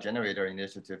Land Art Generator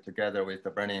Initiative together with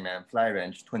the Burning Man Fly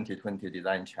Ranch 2020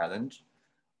 Design Challenge.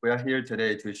 We are here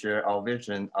today to share our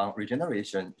vision on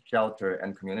regeneration, shelter,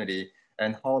 and community,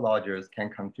 and how lodgers can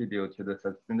contribute to the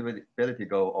sustainability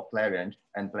goal of Fly Ranch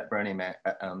and Burning Man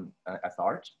at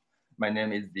large. My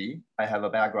name is Z. I have a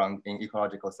background in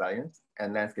ecological science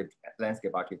and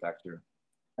landscape architecture.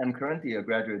 I'm currently a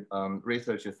graduate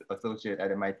research associate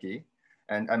at MIT,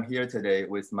 and I'm here today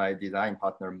with my design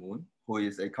partner, Moon, who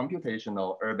is a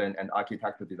computational urban and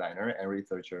architectural designer and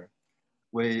researcher.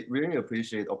 We really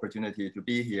appreciate the opportunity to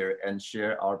be here and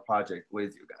share our project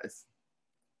with you guys.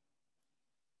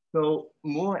 So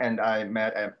Moon and I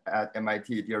met at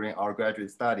MIT during our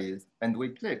graduate studies, and we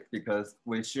clicked because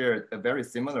we shared a very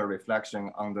similar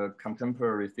reflection on the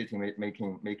contemporary city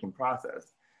making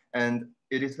process. And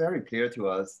it is very clear to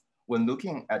us when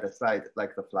looking at a site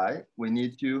like the Fly, we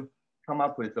need to come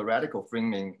up with a radical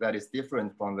framing that is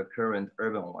different from the current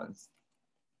urban ones.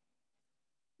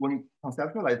 When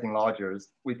conceptualizing lodgers,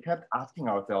 we kept asking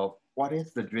ourselves, what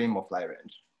is the dream of Fly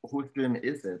Ranch? Whose dream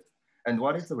is it? And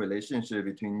what is the relationship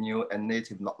between new and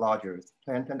native lodgers,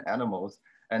 plants and animals,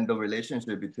 and the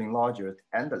relationship between lodgers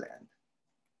and the land?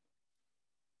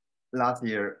 Last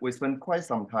year, we spent quite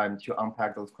some time to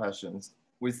unpack those questions.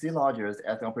 We see lodgers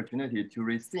as an opportunity to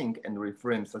rethink and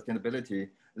reframe sustainability,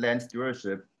 land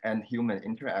stewardship, and human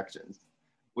interactions.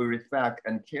 We respect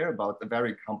and care about the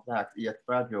very complex yet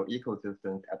fragile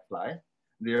ecosystems at Fly.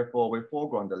 Therefore, we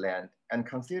foreground the land and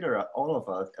consider all of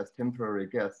us as temporary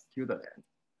guests to the land.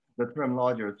 The term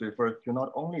lodgers refers to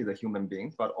not only the human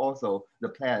beings, but also the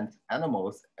plants,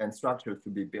 animals, and structures to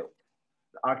be built.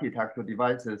 The architectural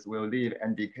devices will live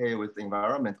and decay with the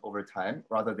environment over time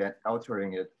rather than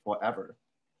altering it forever.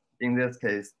 In this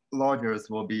case, lodgers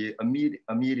will be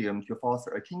a medium to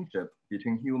foster a kinship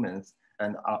between humans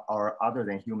and our other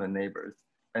than human neighbors,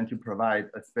 and to provide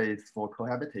a space for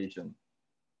cohabitation.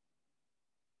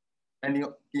 And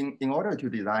in order to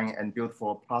design and build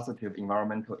for positive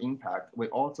environmental impact, we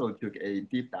also took a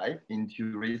deep dive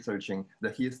into researching the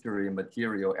history,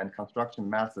 material, and construction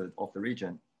methods of the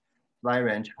region. Fly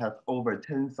Ranch has over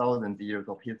 10,000 years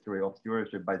of history of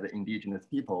stewardship by the indigenous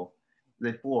people.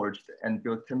 They forged and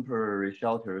built temporary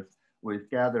shelters with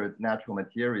gathered natural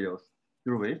materials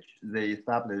through which they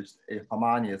established a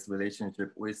harmonious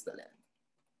relationship with the land.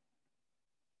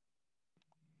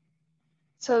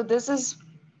 So this is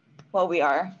what we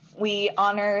are. We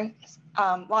honor,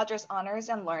 Lodgers honors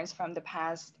and learns from the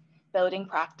past building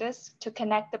practice to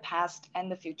connect the past and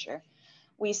the future.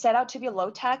 We set out to be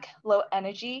low tech, low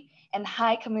energy, and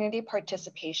high community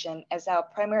participation as our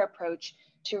primary approach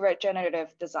to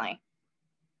regenerative design.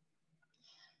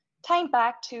 Tying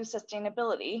back to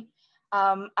sustainability,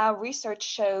 our research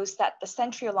shows that the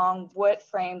century-long wood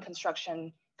frame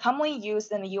construction commonly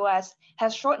used in the US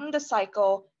has shortened the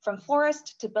cycle from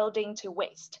forest to building to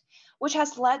waste, which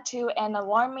has led to an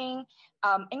alarming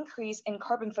increase in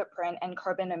carbon footprint and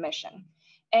carbon emission.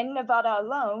 In Nevada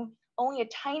alone, only a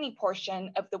tiny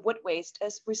portion of the wood waste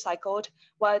is recycled,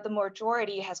 while the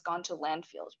majority has gone to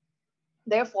landfill.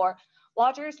 Therefore,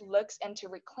 Lodgers looks into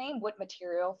reclaimed wood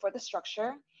material for the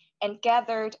structure and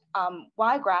gathered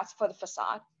wiregrass for the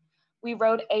facade. We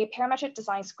wrote a parametric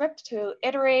design script to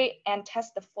iterate and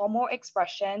test the formal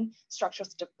expression, structural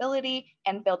stability,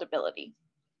 and buildability.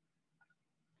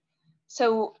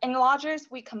 So in Lodgers,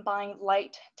 we combine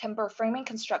light timber framing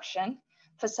construction,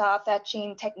 facade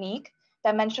thatching technique,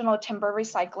 dimensional timber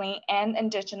recycling, and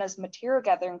indigenous material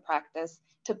gathering practice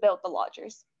to build the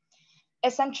lodgers.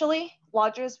 Essentially,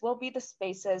 lodgers will be the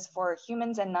spaces for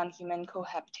humans and non-human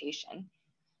cohabitation.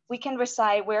 We can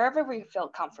reside wherever we feel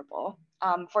comfortable.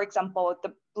 For example,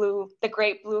 the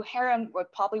great blue heron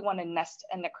would probably want to nest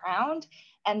in the ground,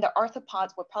 and the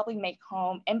arthropods would probably make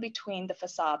home in between the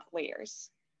facade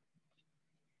layers.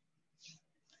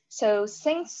 So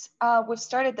since we've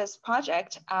started this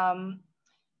project,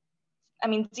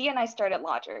 Z and I started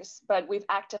Lodgers, but we've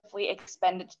actively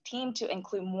expanded the team to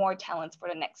include more talents for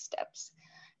the next steps.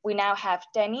 We now have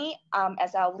Denny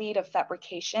as our lead of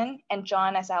fabrication and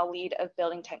John as our lead of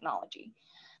building technology.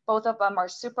 Both of them are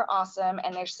super awesome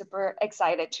and they're super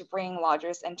excited to bring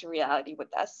Lodgers into reality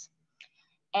with us.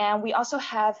 And we also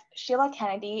have Sheila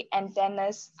Kennedy and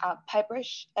Dennis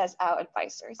Piperish as our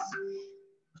advisors.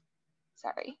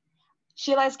 Sorry.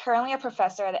 Sheila is currently a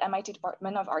professor at the MIT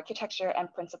Department of Architecture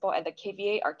and principal at the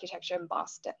KVA Architecture in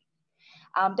Boston.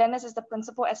 Dennis is the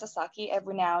principal at Sasaki, a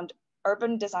renowned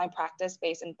urban design practice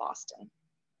based in Boston.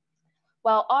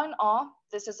 Well, all in all,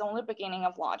 this is only the beginning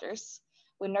of Lodgers.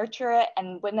 We nurture it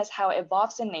and witness how it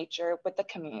evolves in nature with the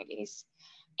communities.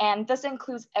 And this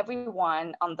includes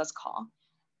everyone on this call,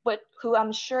 but who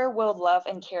I'm sure will love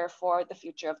and care for the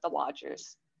future of the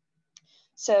Lodgers.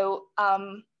 So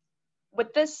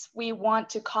with this, we want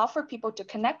to call for people to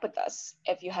connect with us.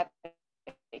 If you have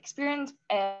experience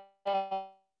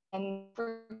in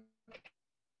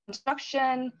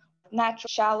construction, natural,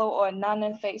 shallow, or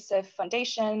non-invasive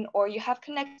foundation, or you have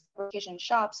connected irrigation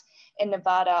shops in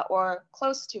Nevada or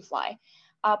close to Fly,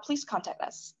 please contact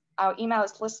us. Our email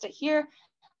is listed here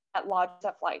at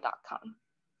lodge@fly.com.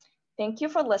 Thank you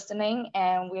for listening,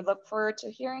 and we look forward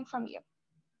to hearing from you.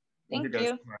 Thank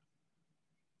you.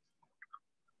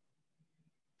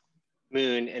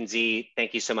 Moon and Z,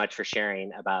 thank you so much for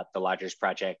sharing about the Lodgers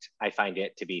Project. I find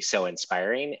it to be so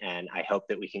inspiring, and I hope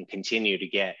that we can continue to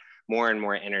get more and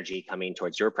more energy coming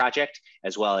towards your project,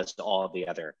 as well as all of the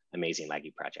other amazing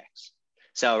Leggy projects.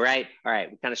 So, all right,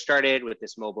 we kind of started with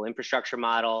this mobile infrastructure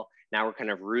model. Now we're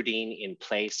kind of rooting in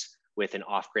place with an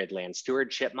off-grid land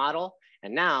stewardship model.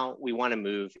 And now we want to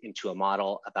move into a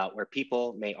model about where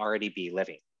people may already be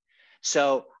living.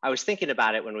 So I was thinking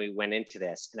about it when we went into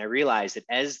this, and I realized that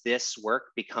as this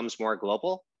work becomes more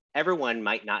global, everyone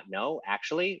might not know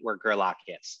actually where Gerlach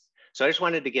is. So I just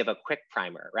wanted to give a quick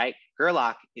primer, right?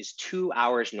 Gerlach is 2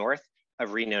 hours north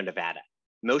of Reno, Nevada.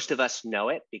 Most of us know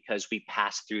it because we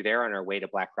pass through there on our way to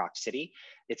Black Rock City.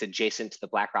 It's adjacent to the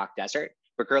Black Rock Desert,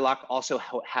 but Gerlach also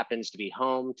happens to be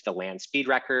home to the land speed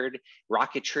record,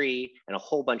 rocketry, and a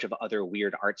whole bunch of other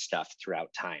weird art stuff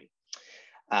throughout time.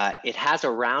 It has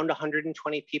around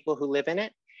 120 people who live in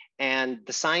it. And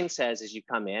the sign says, as you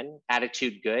come in,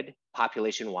 attitude good,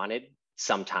 population wanted,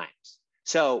 sometimes.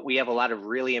 So we have a lot of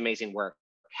really amazing work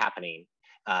happening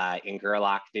in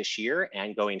Gerlach this year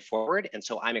and going forward. And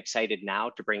so I'm excited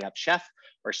now to bring up Chef,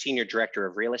 our Senior Director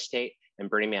of Real Estate and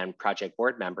Burning Man Project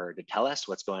Board member, to tell us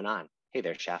what's going on. Hey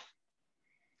there, Chef.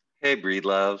 Hey,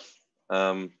 Breedlove.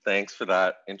 Thanks for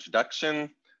that introduction.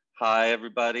 Hi,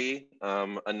 everybody.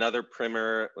 Another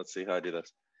primer. Let's see how I do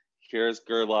this. Here's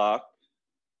Gerlach.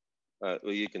 Well,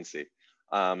 you can see.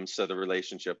 So the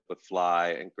relationship with Fly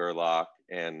and Gerlach,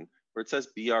 and where it says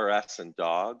BRS and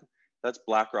dog, that's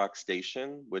Black Rock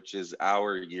Station, which is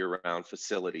our year-round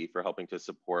facility for helping to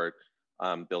support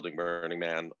building Burning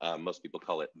Man. Most people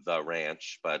call it the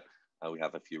ranch, but we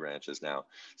have a few ranches now.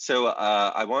 So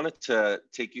I wanted to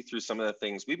take you through some of the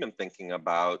things we've been thinking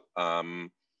about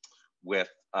with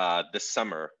this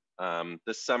summer.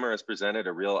 This summer has presented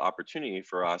a real opportunity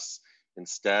for us.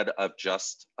 Instead of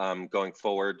just going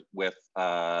forward with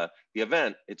the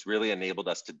event, it's really enabled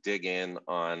us to dig in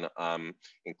on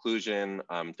inclusion,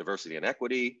 diversity and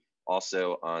equity,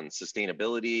 also on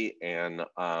sustainability, and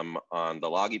on the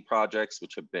Loggy projects,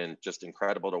 which have been just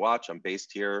incredible to watch. I'm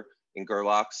based here in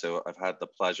Gerlach, so I've had the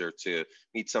pleasure to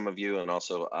meet some of you, and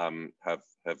also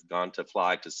have gone to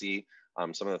Fly to see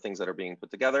some of the things that are being put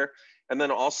together. And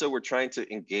then also we're trying to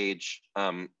engage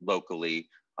locally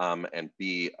and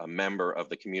be a member of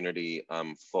the community,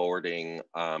 forwarding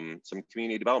some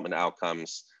community development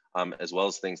outcomes, as well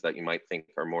as things that you might think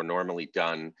are more normally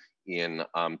done in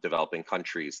developing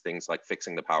countries, things like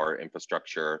fixing the power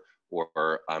infrastructure,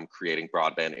 or creating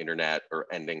broadband internet, or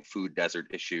ending food desert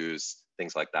issues,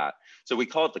 things like that. So we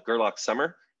call it the Gerlach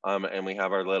Summer, and we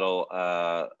have our little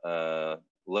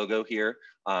logo here.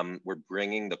 We're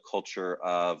bringing the culture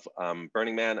of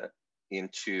Burning Man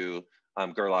into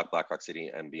Gerlach, Black Rock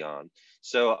City, and beyond.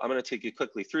 So I'm going to take you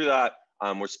quickly through that.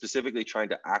 We're specifically trying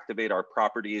to activate our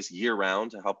properties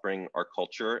year-round to help bring our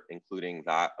culture, including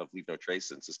that of Leave No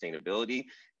Trace and sustainability,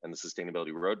 and the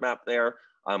sustainability roadmap there.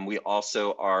 We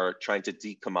also are trying to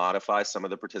decommodify some of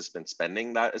the participant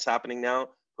spending that is happening now,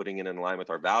 putting it in line with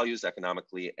our values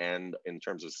economically and in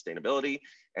terms of sustainability,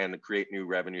 and to create new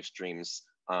revenue streams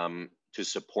to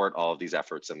support all of these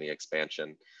efforts and the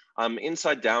expansion.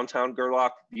 Inside downtown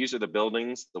Gerlach, these are the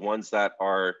buildings. The ones that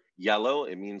are yellow,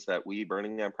 it means that we,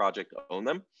 Burning Man Project, own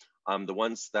them. The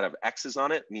ones that have X's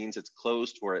on it means it's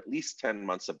closed for at least 10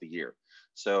 months of the year.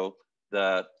 So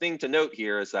the thing to note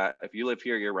here is that if you live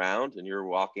here year round and you're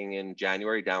walking in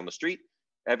January down the street,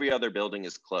 every other building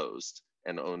is closed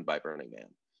and owned by Burning Man.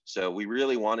 So we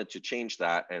really wanted to change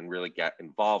that and really get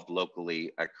involved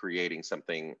locally at creating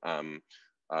something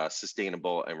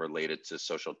sustainable and related to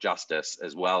social justice,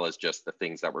 as well as just the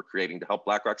things that we're creating to help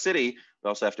Black Rock City. We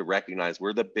also have to recognize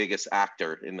we're the biggest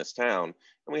actor in this town,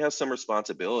 and we have some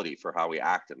responsibility for how we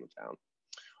act in the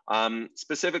town.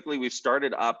 Specifically, we've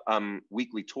started up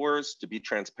weekly tours to be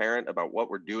transparent about what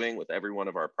we're doing with every one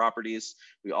of our properties.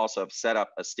 We also have set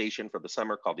up a station for the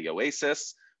summer called the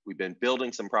Oasis. We've been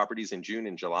building some properties in June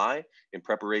and July in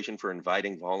preparation for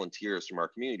inviting volunteers from our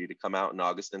community to come out in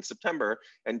August and September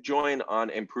and join on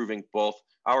improving both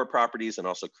our properties and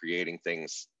also creating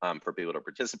things for people to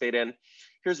participate in.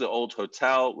 Here's the old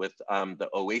hotel with the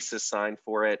Oasis sign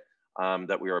for it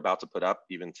that we are about to put up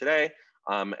even today.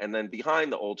 And then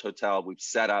behind the old hotel, we've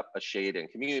set up a shade and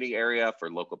community area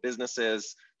for local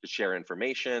businesses to share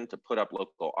information, to put up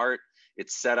local art.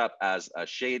 It's set up as a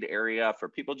shade area for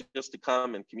people just to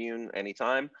come and commune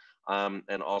anytime,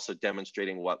 and also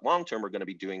demonstrating what long-term we're going to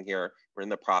be doing here. We're in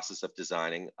the process of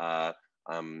designing a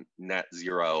net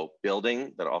zero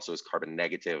building that also is carbon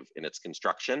negative in its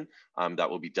construction, that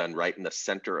will be done right in the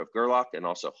center of Gerlach, and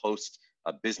also host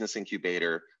a business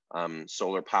incubator,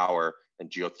 solar power and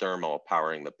geothermal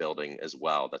powering the building as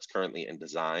well. That's currently in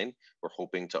design. We're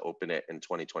hoping to open it in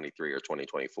 2023 or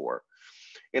 2024.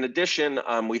 In addition,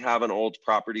 we have an old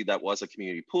property that was a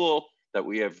community pool that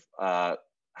we have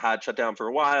had shut down for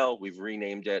a while. We've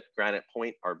renamed it Granite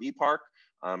Point RV Park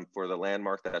for the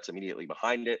landmark that's immediately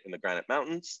behind it in the Granite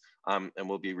Mountains. And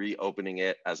we'll be reopening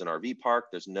it as an RV park.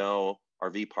 There's no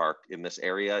RV park in this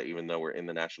area, even though we're in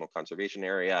the National Conservation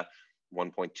Area.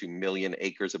 1.2 million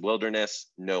acres of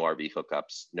wilderness, no RV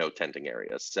hookups, no tenting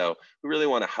areas. So we really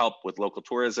want to help with local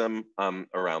tourism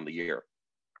around the year.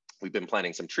 We've been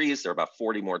planting some trees. There are about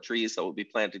 40 more trees that will be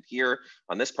planted here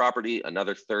on this property.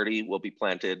 Another 30 will be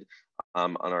planted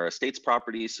on our estate's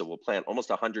property. So we'll plant almost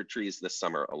 100 trees this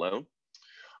summer alone.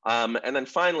 And then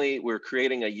finally, we're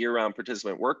creating a year-round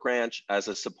participant work ranch as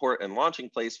a support and launching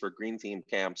place for green themed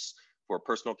camps, for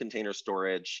personal container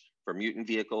storage, for mutant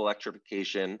vehicle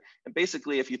electrification. And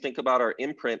basically, if you think about our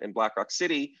imprint in Black Rock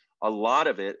City, a lot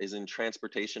of it is in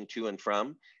transportation to and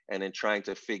from, and in trying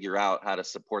to figure out how to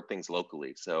support things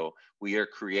locally. So we are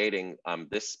creating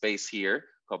this space here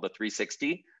called the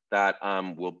 360 that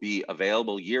will be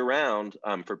available year round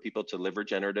for people to live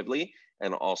regeneratively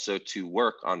and also to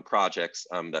work on projects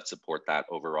that support that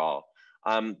overall.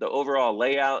 The overall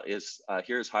layout is,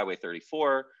 here's Highway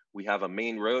 34. We have a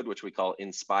main road, which we call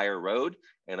Inspire Road,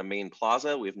 and a main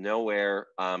plaza. We have nowhere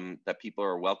that people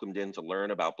are welcomed in to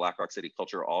learn about Black Rock City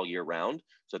culture all year round.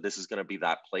 So this is gonna be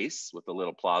that place with a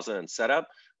little plaza and setup.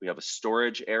 We have a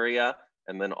storage area,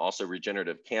 and then also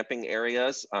regenerative camping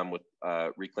areas with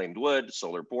reclaimed wood,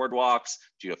 solar boardwalks,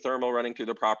 geothermal running through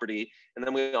the property. And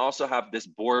then we also have this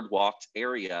boardwalked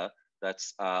area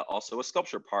that's also a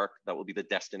sculpture park that will be the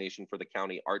destination for the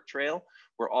county art trail.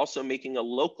 We're also making a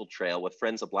local trail with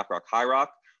Friends of Black Rock High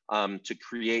Rock to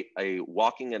create a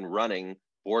walking and running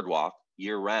boardwalk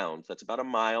year round. That's about a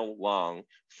mile long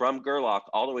from Gerlach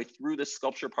all the way through the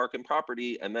sculpture park and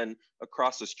property, and then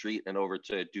across the street and over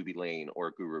to Doobie Lane or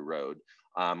Guru Road.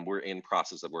 We're in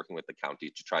process of working with the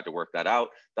county to try to work that out.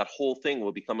 That whole thing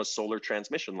will become a solar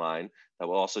transmission line that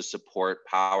will also support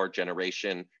power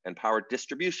generation and power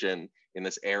distribution in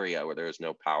this area where there is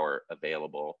no power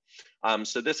available.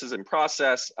 So this is in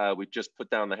process. We've just put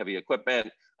down the heavy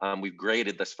equipment. We've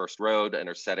graded this first road and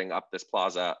are setting up this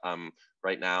plaza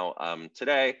right now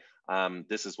today.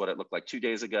 This is what it looked like 2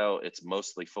 days ago. It's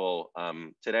mostly full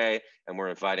today, and we're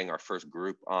inviting our first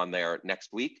group on there next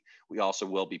week. We also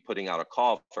will be putting out a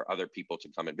call for other people to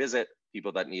come and visit,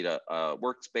 people that need a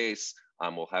workspace.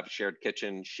 We'll have shared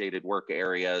kitchen, shaded work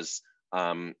areas,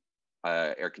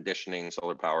 air conditioning,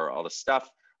 solar power, all this stuff.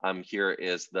 Here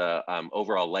is the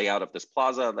overall layout of this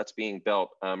plaza that's being built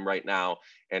right now.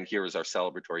 And here is our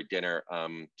celebratory dinner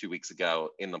 2 weeks ago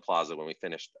in the plaza when we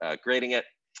finished grading it.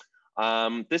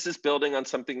 This is building on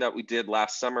something that we did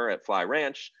last summer at Fly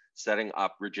Ranch, setting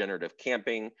up regenerative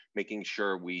camping, making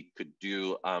sure we could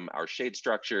do our shade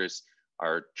structures,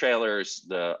 our trailers,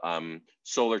 the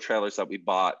solar trailers that we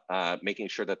bought, making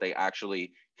sure that they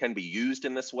actually can be used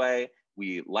in this way.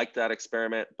 We liked that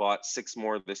experiment, bought 6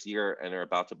 more this year, and are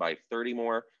about to buy 30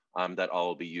 more that all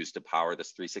will be used to power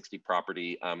this 360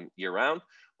 property year round.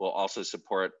 We'll also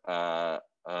support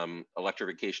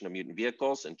electrification of mutant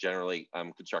vehicles and generally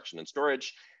construction and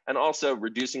storage, and also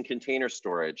reducing container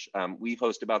storage. We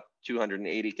host about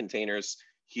 280 containers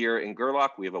here in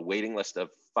Gerlach. We have a waiting list of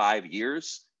 5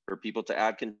 years for people to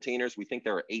add containers. We think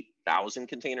there are 8,000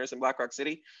 containers in Black Rock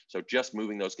City. So just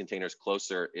moving those containers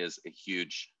closer is a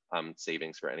huge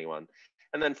savings for anyone.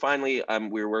 And then finally,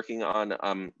 we're working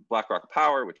on Black Rock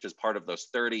Power, which is part of those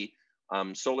 30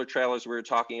 solar trailers we were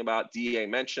talking about. DA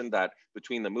mentioned that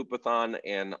between the Moopathon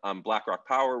and Black Rock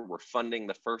Power, we're funding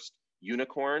the first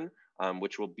unicorn,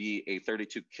 which will be a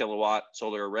 32 kilowatt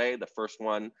solar array. The first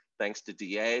one, thanks to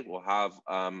DA, will have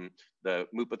the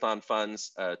Moopathon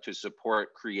funds to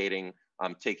support creating,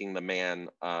 taking the man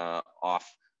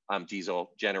off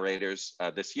diesel generators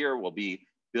this year. We'll be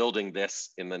building this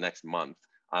in the next month.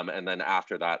 And then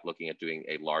after that, looking at doing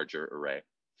a larger array.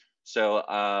 So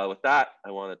with that,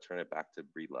 I want to turn it back to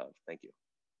Breedlove. Thank you.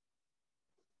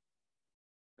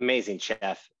 Amazing,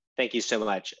 Chef. Thank you so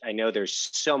much. I know there's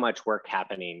so much work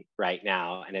happening right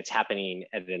now, and it's happening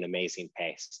at an amazing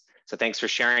pace. So thanks for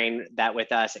sharing that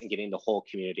with us and getting the whole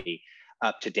community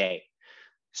up to date.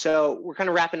 So we're kind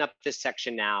of wrapping up this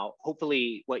section now.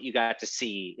 Hopefully what you got to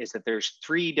see is that there's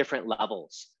 3 different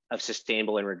levels of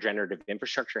sustainable and regenerative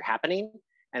infrastructure happening.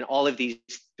 And all of these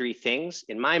 3 things,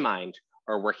 in my mind,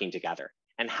 are working together.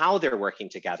 And how they're working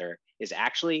together is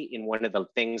actually in one of the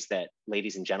things that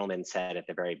ladies and gentlemen said at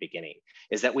the very beginning,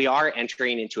 is that we are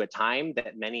entering into a time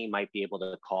that many might be able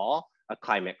to call a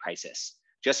climate crisis.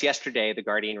 Just yesterday, The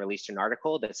Guardian released an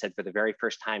article that said for the very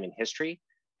first time in history,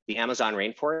 the Amazon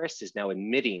rainforest is now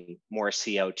emitting more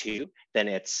CO2 than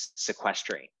it's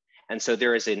sequestering. And so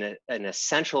there is an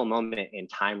essential moment in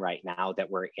time right now that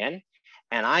we're in.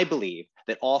 And I believe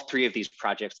that all 3 of these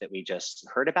projects that we just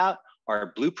heard about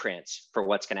are blueprints for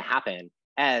what's going to happen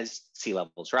as sea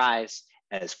levels rise,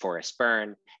 as forests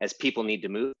burn, as people need to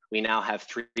move. We now have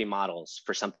 3 models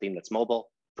for something that's mobile,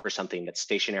 for something that's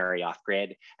stationary off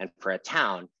grid, and for a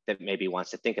town that maybe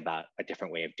wants to think about a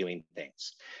different way of doing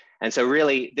things. And so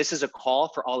really, this is a call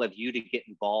for all of you to get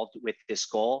involved with this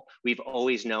goal. We've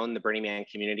always known the Burning Man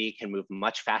community can move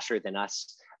much faster than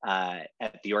us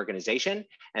at the organization.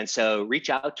 And so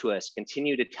reach out to us,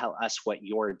 continue to tell us what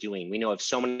you're doing. We know of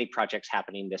so many projects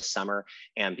happening this summer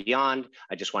and beyond.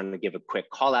 I just wanted to give a quick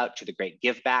call out to the Great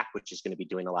Give Back, which is going to be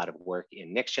doing a lot of work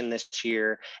in Nixon this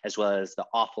year, as well as the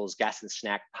Offals Gas and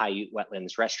Snack Paiute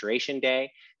Wetlands Restoration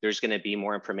Day. There's going to be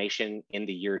more information in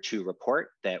the year 2 report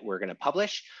that we're going to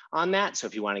publish on that. So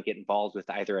if you want to get involved with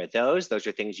either of those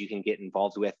are things you can get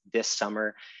involved with this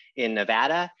summer in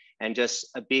Nevada. And just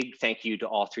a big thank you to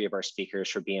all 3 of our speakers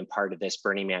for being part of this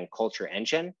Burning Man culture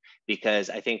engine,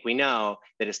 because I think we know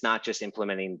that it's not just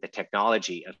implementing the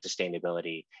technology of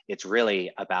sustainability, it's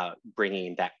really about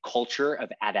bringing that culture of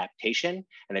adaptation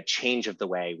and a change of the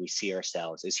way we see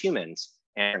ourselves as humans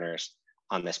and learners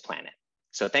on this planet.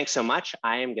 So thanks so much.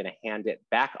 I am going to hand it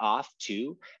back off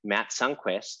to Matt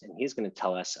Sundquist, and he's going to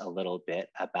tell us a little bit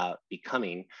about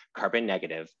becoming carbon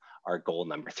negative, our goal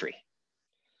number 3.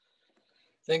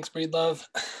 Thanks, Breedlove.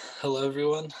 Hello,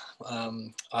 everyone.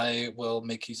 I will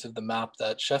make use of the map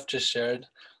that Chef just shared.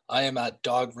 I am at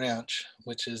Dog Ranch,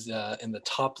 which is in the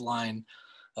top line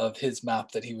of his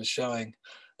map that he was showing.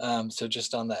 So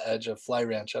just on the edge of Fly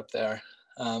Ranch up there.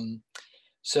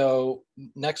 So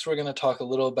next we're going to talk a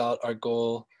little about our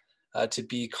goal to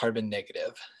be carbon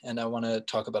negative. And I want to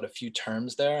talk about a few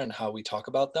terms there and how we talk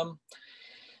about them.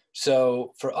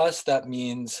 So for us, that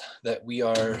means that we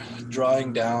are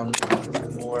drawing down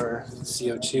more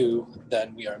CO2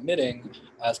 than we are emitting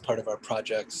as part of our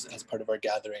projects, as part of our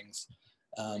gatherings.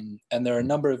 And there are a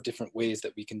number of different ways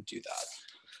that we can do that.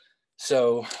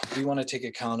 So we want to take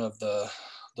account of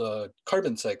the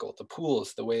carbon cycle, the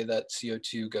pools, the way that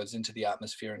CO2 goes into the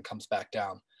atmosphere and comes back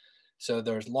down. So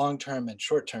there's long-term and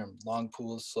short-term, long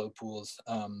pools, slow pools.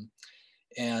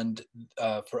 And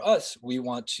for us, we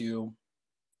want to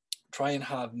try and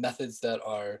have methods that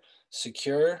are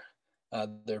secure,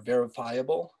 they're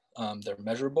verifiable, they're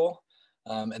measurable,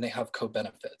 and they have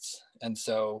co-benefits. And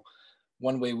so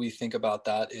one way we think about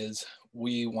that is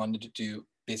we wanted to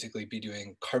basically be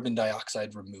doing carbon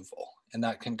dioxide removal. And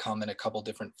that can come in a couple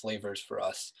different flavors for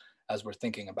us as we're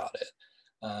thinking about it.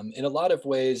 In a lot of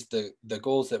ways, the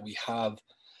goals that we have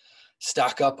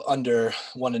stack up under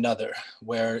one another,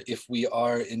 where if we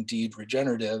are indeed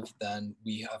regenerative, then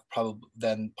we have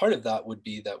then part of that would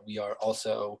be that we are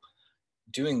also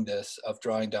doing this of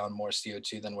drawing down more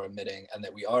CO2 than we're emitting, and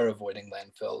that we are avoiding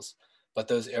landfills. But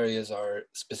those areas are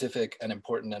specific and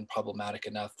important and problematic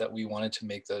enough that we wanted to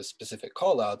make those specific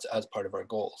call outs as part of our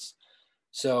goals.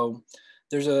 So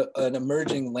there's an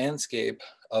emerging landscape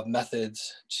of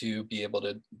methods to be able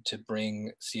to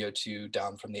bring CO2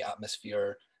 down from the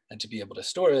atmosphere and to be able to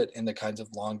store it in the kinds of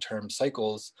long-term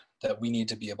cycles that we need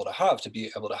to be able to have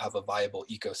a viable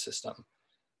ecosystem.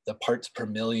 The parts per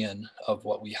million of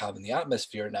what we have in the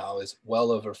atmosphere now is well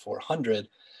over 400,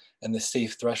 and the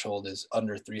safe threshold is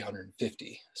under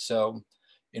 350. So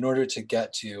in order to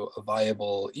get to a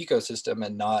viable ecosystem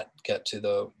and not get to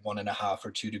the 1.5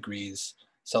 or 2 degrees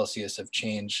Celsius of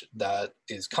change that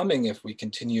is coming if we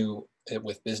continue it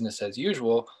with business as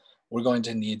usual, we're going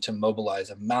to need to mobilize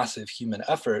a massive human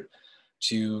effort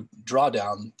to draw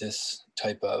down this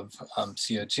type of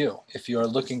CO2. If you are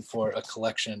looking for a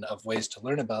collection of ways to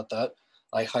learn about that,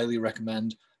 I highly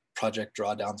recommend Project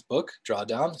Drawdown's book,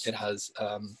 Drawdown. It has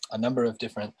a number of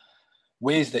different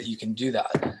ways that you can do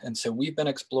that. And so we've been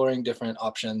exploring different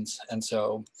options. And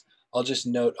so I'll just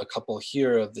note a couple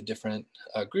here of the different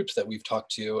groups that we've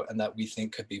talked to and that we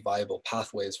think could be viable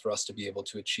pathways for us to be able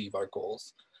to achieve our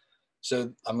goals.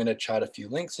 So I'm going to chat a few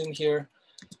links in here.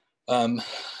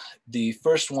 The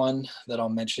first one that I'll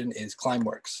mention is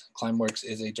Climeworks. Climeworks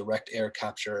is a direct air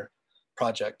capture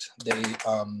project.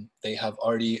 They have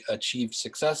already achieved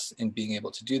success in being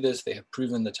able to do this. They have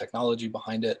proven the technology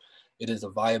behind it. It is a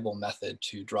viable method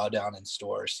to draw down and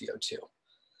store CO2.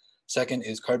 Second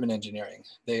is carbon engineering.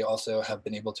 They also have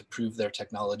been able to prove their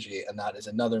technology, and that is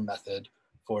another method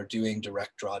for doing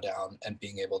direct drawdown and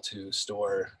being able to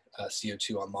store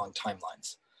CO2 on long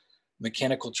timelines.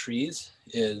 Mechanical trees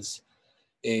is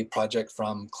a project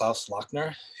from Klaus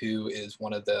Lochner, who is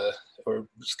one of the, or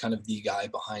kind of the guy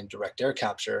behind direct air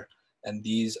capture. And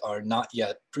these are not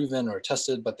yet proven or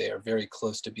tested, but they are very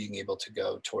close to being able to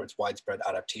go towards widespread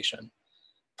adaptation.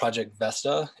 Project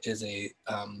Vesta is a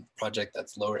project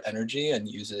that's lower energy and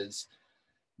uses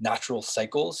natural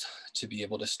cycles to be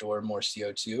able to store more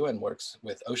CO2 and works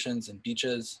with oceans and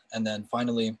beaches. And then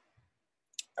finally,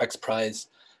 XPRIZE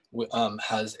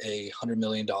has a $100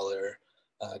 million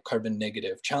carbon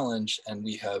negative challenge, and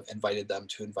we have invited them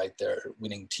to invite their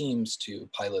winning teams to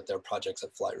pilot their projects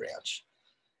at Fly Ranch.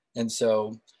 And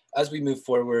so as we move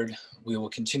forward, we will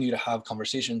continue to have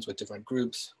conversations with different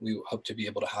groups. We hope to be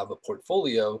able to have a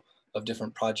portfolio of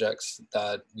different projects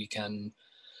that we can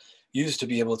use to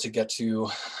be able to get to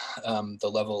the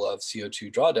level of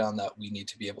CO2 drawdown that we need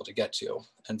to be able to get to.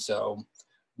 And so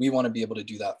we want to be able to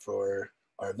do that for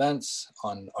our events,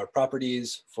 on our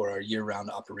properties, for our year-round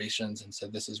operations. And so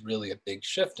this is really a big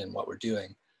shift in what we're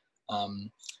doing.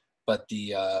 But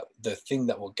the thing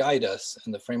that will guide us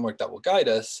and the framework that will guide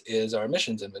us is our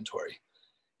emissions inventory.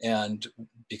 And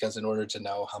because in order to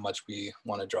know how much we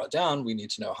want to draw down, we need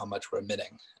to know how much we're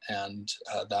emitting. And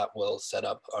that will set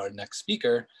up our next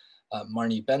speaker,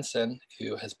 Marnie Benson,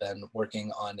 who has been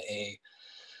working on a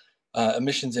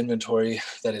emissions inventory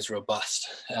that is robust.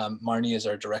 Marnie is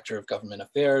our Director of Government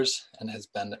Affairs and has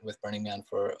been with Burning Man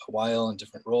for a while in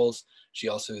different roles. She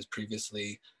also is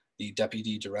previously the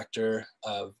Deputy Director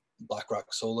of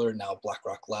BlackRock Solar, now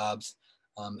BlackRock Labs,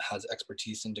 has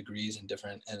expertise and degrees in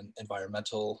different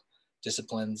environmental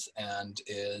disciplines, and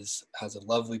has a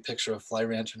lovely picture of Fly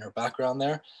Ranch in her background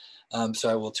there. So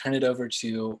I will turn it over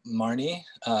to Marnie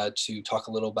to talk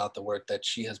a little about the work that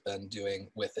she has been doing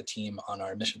with the team on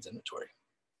our emissions inventory.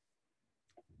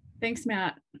 Thanks,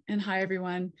 Matt, and hi,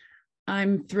 everyone.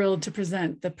 I'm thrilled to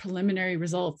present the preliminary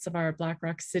results of our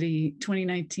BlackRock City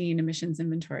 2019 emissions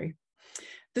inventory.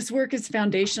 This work is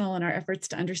foundational in our efforts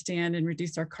to understand and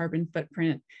reduce our carbon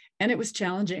footprint, and it was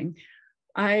challenging.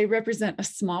 I represent a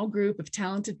small group of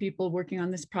talented people working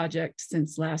on this project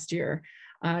since last year.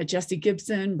 Jesse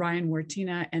Gibson, Ryan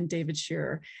Wartina, and David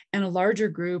Shearer, and a larger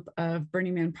group of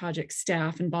Burning Man Project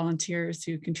staff and volunteers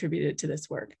who contributed to this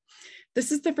work.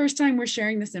 This is the first time we're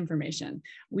sharing this information.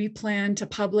 We plan to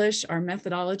publish our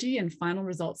methodology and final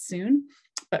results soon,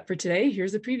 but for today,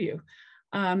 here's a preview.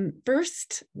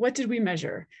 First, what did we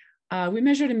measure? We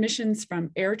measured emissions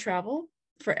from air travel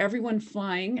for everyone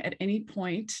flying at any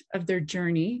point of their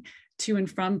journey to and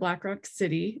from BlackRock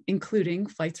City, including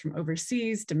flights from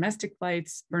overseas, domestic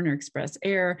flights, Burner Express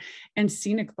Air, and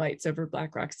scenic flights over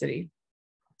BlackRock City.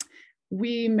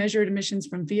 We measured emissions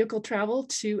from vehicle travel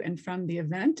to and from the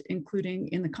event, including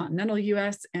in the continental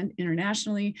US and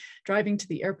internationally, driving to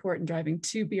the airport and driving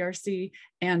to BRC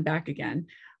and back again.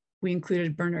 We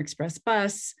included Burner Express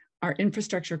Bus, our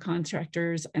infrastructure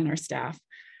contractors, and our staff.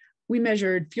 We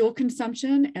measured fuel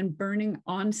consumption and burning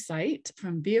on site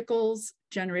from vehicles,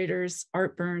 generators,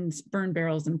 art burns, burn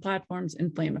barrels and platforms,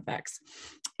 and flame effects,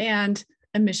 and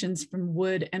emissions from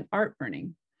wood and art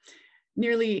burning.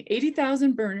 Nearly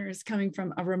 80,000 burners coming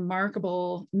from a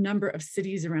remarkable number of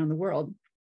cities around the world.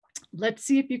 Let's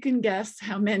see if you can guess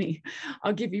how many.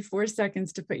 I'll give you 4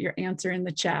 seconds to put your answer in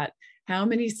the chat. How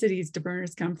many cities do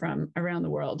burners come from around the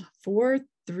world? 4,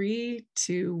 3,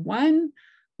 2, 1.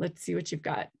 Let's see what you've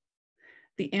got.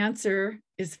 The answer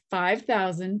is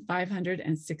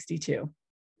 5,562.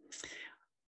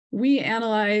 We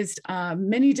analyzed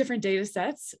many different data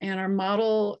sets, and our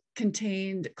model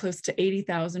contained close to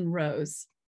 80,000 rows.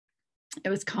 It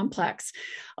was complex.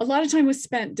 A lot of time was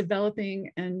spent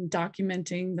developing and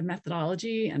documenting the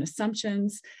methodology and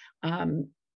assumptions.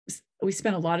 We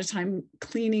spent a lot of time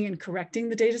cleaning and correcting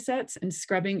the data sets and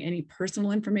scrubbing any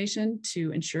personal information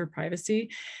to ensure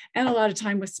privacy. And a lot of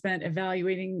time was spent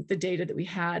evaluating the data that we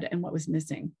had and what was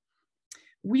missing.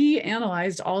 We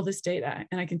analyzed all this data,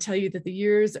 and I can tell you that the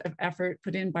years of effort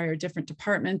put in by our different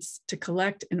departments to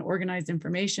collect and organize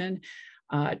information,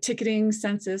 ticketing,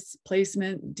 census,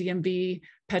 placement, DMV,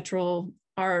 petrol,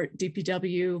 art,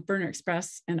 DPW, Burner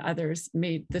Express, and others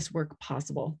made this work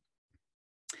possible.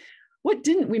 What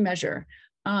didn't we measure?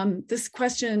 This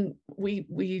question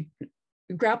we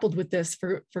grappled with this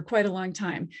for quite a long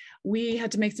time. We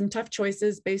had to make some tough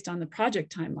choices based on the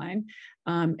project timeline.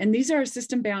 And these are our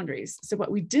system boundaries. So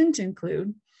what we didn't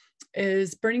include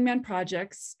is Burning Man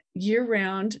projects,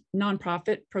 year-round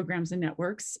nonprofit programs and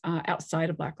networks outside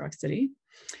of Black Rock City.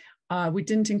 We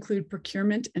didn't include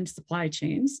procurement and supply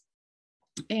chains.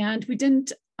 And we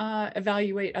didn't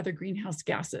evaluate other greenhouse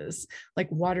gases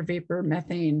like water vapor,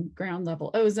 methane, ground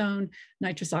level ozone,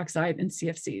 nitrous oxide, and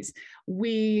CFCs.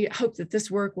 We hope that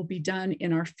this work will be done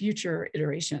in our future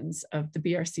iterations of the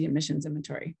BRC emissions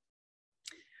inventory.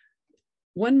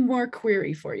 One more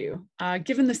query for you.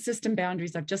 Given the system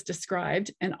boundaries I've just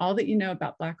described and all that you know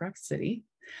about Black Rock City,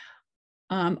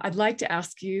 I'd like to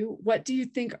ask you, what do you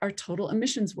think our total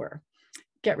emissions were?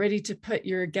 Get ready to put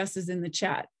your guesses in the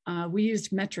chat. We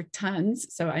used metric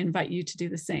tons, so I invite you to do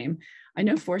the same. I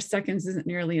know 4 seconds isn't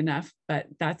nearly enough, but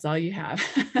that's all you have.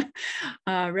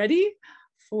 Ready?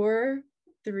 4,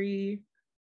 3,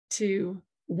 2,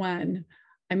 1.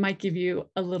 I might give you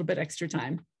a little bit extra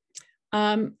time.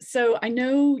 So I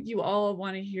know you all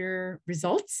want to hear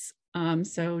results.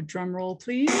 So drum roll,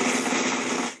 please.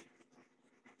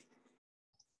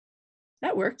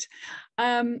 That worked.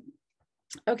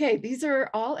 Okay, these are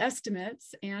all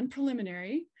estimates and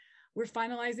preliminary. We're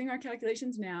finalizing our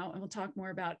calculations now, and we'll talk more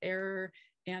about error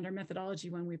and our methodology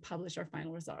when we publish our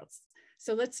final results.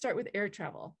 So let's start with air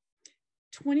travel.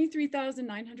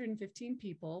 23,915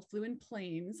 people flew in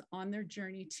planes on their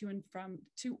journey to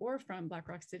or from Black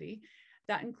Rock City.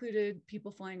 That included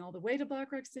people flying all the way to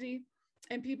Black Rock City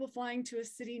and people flying to a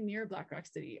city near Black Rock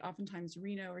City, oftentimes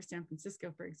Reno or San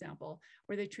Francisco, for example,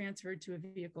 where they transferred to a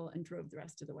vehicle and drove the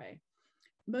rest of the way.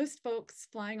 Most folks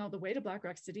flying all the way to Black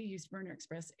Rock City used Burner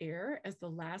Express Air as the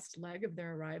last leg of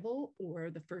their arrival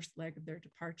or the first leg of their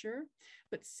departure,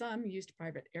 but some used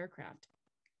private aircraft.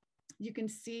 You can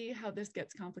see how this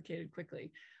gets complicated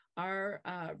quickly. Our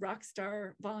rock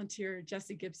star volunteer,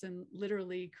 Jesse Gibson,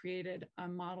 literally created a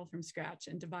model from scratch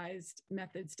and devised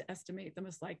methods to estimate the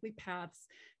most likely paths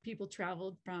people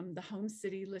traveled from the home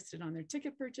city listed on their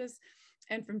ticket purchase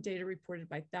and from data reported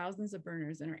by thousands of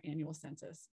burners in our annual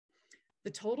census. The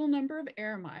total number of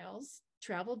air miles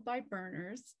traveled by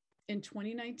burners in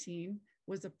 2019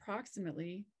 was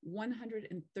approximately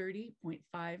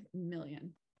 130.5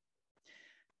 million.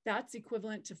 That's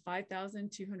equivalent to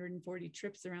 5,240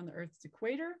 trips around the Earth's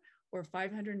equator or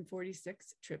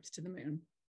 546 trips to the moon.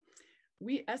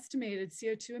 We estimated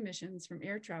CO2 emissions from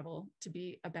air travel to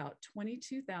be about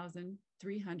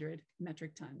 22,300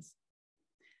 metric tons.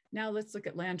 Now let's look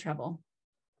at land travel.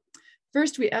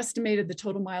 First, we estimated the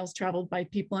total miles traveled by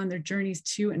people on their journeys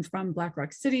to and from Black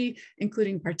Rock City,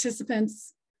 including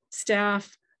participants,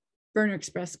 staff, Burner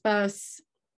Express bus,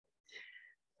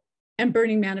 and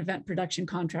Burning Man event production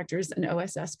contractors and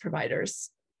OSS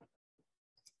providers.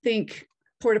 Think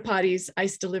porta potties,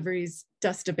 ice deliveries,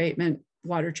 dust abatement,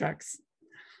 water trucks.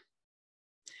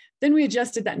 Then we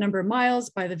adjusted that number of miles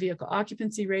by the vehicle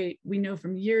occupancy rate. We know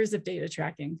from years of data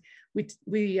tracking. We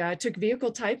took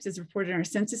vehicle types as reported in our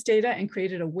census data and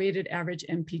created a weighted average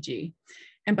MPG.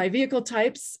 And by vehicle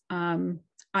types,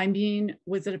 I mean,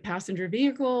 was it a passenger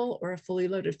vehicle or a fully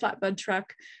loaded flatbed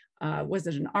truck? Was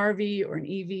it an RV or an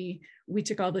EV? We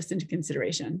took all this into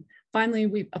consideration. Finally,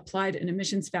 we applied an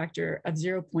emissions factor of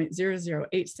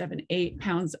 0.00878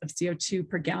 pounds of CO2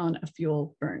 per gallon of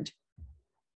fuel burned.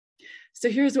 So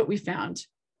here's what we found.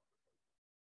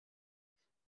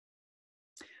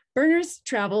 Burners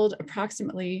traveled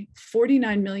approximately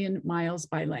 49 million miles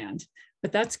by land,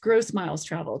 but that's gross miles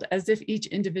traveled, as if each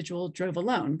individual drove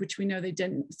alone, which we know they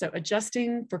didn't. So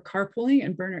adjusting for carpooling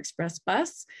and Burner Express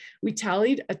bus, we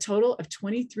tallied a total of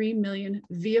 23 million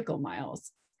vehicle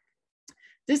miles.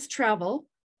 This travel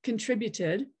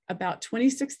contributed about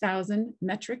 26,000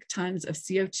 metric tons of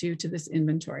CO2 to this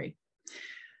inventory.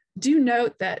 Do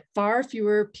note that far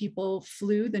fewer people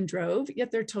flew than drove,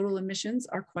 yet their total emissions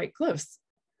are quite close.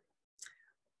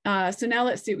 So now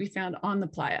let's see what we found on the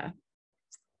playa.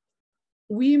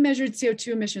 We measured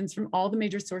CO2 emissions from all the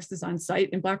major sources on site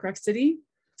in Black Rock City,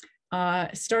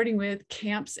 starting with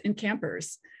camps and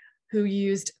campers who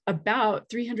used about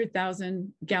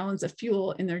 300,000 gallons of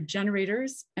fuel in their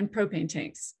generators and propane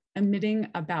tanks, emitting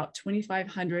about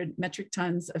 2,500 metric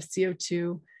tons of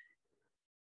CO2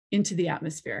 into the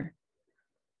atmosphere.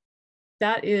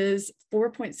 That is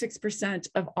 4.6%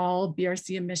 of all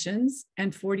BRC emissions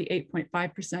and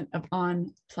 48.5% of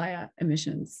on-playa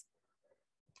emissions.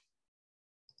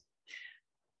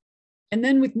 And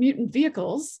then with mutant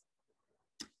vehicles,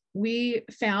 we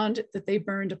found that they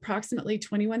burned approximately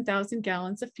 21,000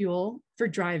 gallons of fuel for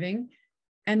driving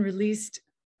and released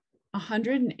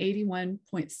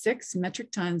 181.6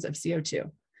 metric tons of CO2.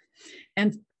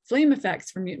 And flame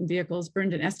effects from mutant vehicles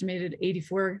burned an estimated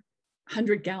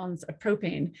 8,400 gallons of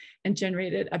propane and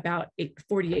generated about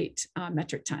 48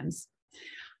 metric tons.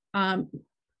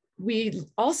 We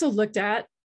also looked at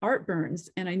art burns,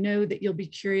 and I know that you'll be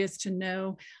curious to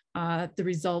know the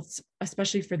results,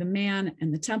 especially for the Man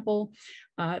and the Temple.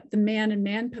 The Man and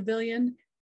Man Pavilion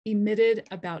emitted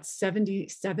about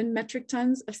 77 metric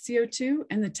tons of CO2,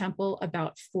 and the Temple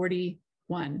about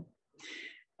 41.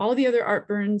 All the other art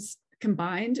burns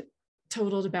combined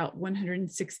totaled about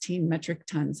 116 metric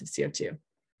tons of CO2.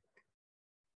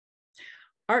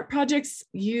 Art projects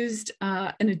used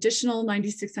an additional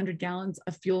 9,600 gallons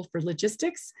of fuel for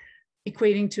logistics,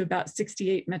 equating to about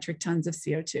 68 metric tons of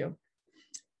CO2.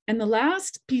 And the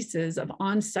last pieces of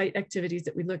on-site activities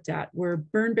that we looked at were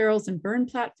burn barrels and burn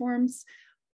platforms,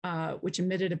 which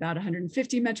emitted about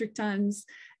 150 metric tons,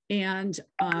 and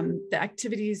the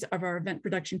activities of our event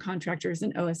production contractors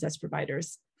and OSS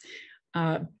providers,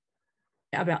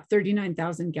 about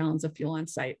 39,000 gallons of fuel on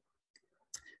site.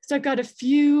 So I've got a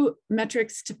few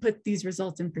metrics to put these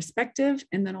results in perspective,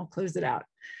 and then I'll close it out.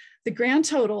 The grand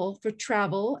total for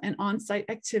travel and on-site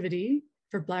activity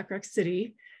for Black Rock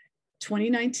City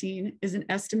 2019 is an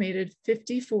estimated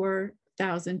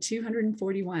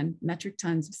 54,241 metric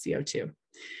tons of CO2.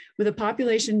 With a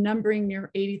population numbering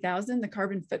near 80,000, the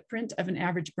carbon footprint of an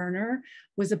average burner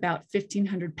was about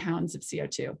 1,500 pounds of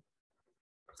CO2.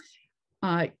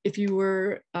 If you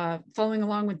were following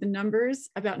along with the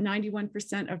numbers, about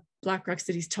 91% of Black Rock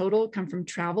City's total come from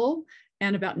travel,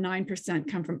 and about 9%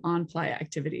 come from on-playa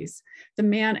activities. The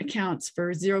Man accounts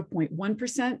for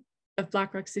 0.1% of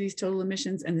Black Rock City's total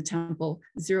emissions, and the Temple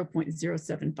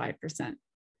 0.075%.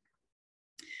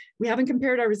 We haven't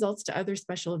compared our results to other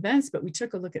special events, but we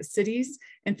took a look at cities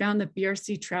and found that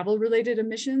BRC travel-related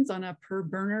emissions on a per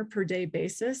burner per day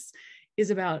basis is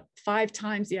about 5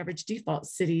 times the average default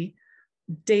city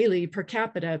daily per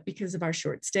capita because of our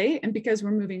short stay and because we're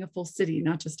moving a full city,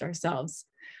 not just ourselves.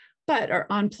 But our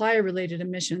on-playa related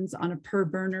emissions on a per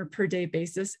burner per day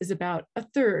basis is about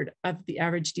 1/3 of the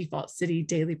average default city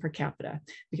daily per capita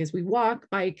because we walk,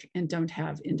 bike, and don't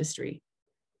have industry.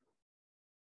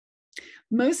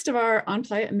 Most of our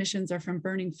on-playa emissions are from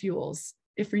burning fuels.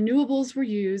 If renewables were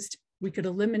used, we could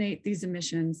eliminate these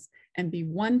emissions and be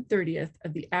 1/30th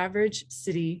of the average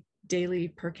city daily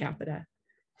per capita.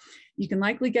 You can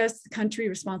likely guess the country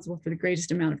responsible for the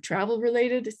greatest amount of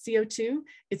travel-related CO2.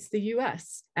 It's the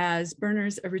US, as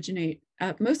burners originate,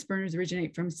 most burners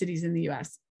originate from cities in the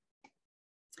US.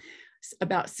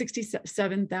 About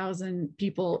 67,000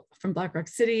 people from Black Rock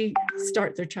City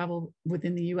start their travel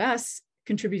within the US,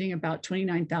 contributing about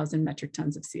 29,000 metric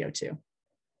tons of CO2.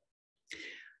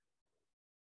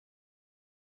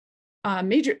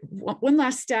 One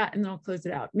last stat, and then I'll close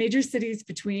it out. Major cities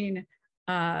between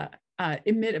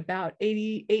emit about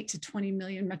 88 to 20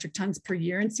 million metric tons per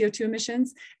year in CO2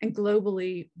 emissions. And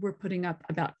globally, we're putting up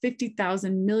about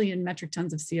 50,000 million metric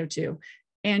tons of CO2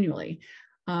 annually.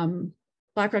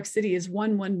 Black Rock City is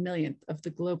 1/1,000,000th of the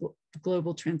global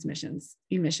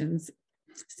emissions.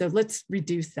 So let's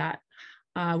reduce that.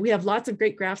 We have lots of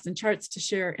great graphs and charts to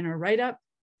share in our write-up,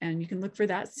 and you can look for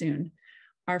that soon.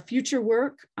 Our future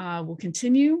work will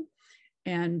continue,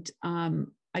 and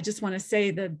I just want to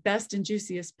say the best and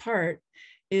juiciest part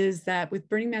is that with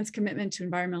Burning Man's commitment to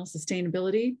environmental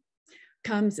sustainability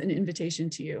comes an invitation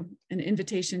to you, an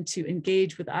invitation to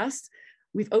engage with us.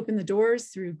 We've opened the doors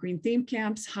through green theme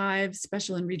camps, hives,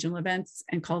 special and regional events,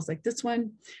 and calls like this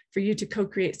one for you to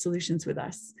co-create solutions with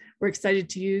us. We're excited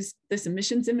to use this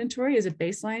emissions inventory as a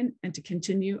baseline and to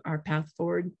continue our path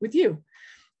forward with you.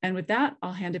 And with that,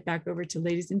 I'll hand it back over to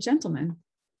ladies and gentlemen.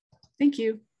 Thank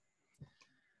you.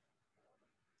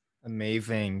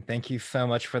 Amazing. Thank you so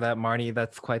much for that, Marnie.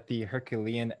 That's quite the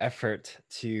Herculean effort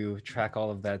to track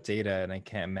all of that data, and I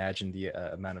can't imagine the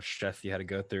amount of stress you had to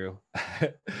go through.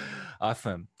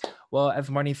 Awesome. Well, as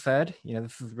Marnie said,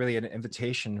 this is really an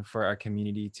invitation for our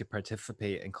community to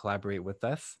participate and collaborate with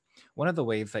us. One of the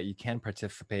ways that you can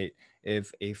participate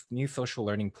is a new social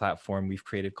learning platform we've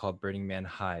created called Burning Man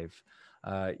Hive.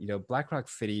 Black Rock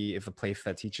City is a place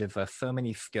that teaches us so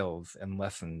many skills and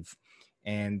lessons.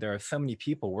 And there are so many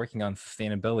people working on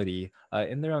sustainability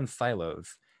in their own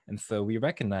silos. And so we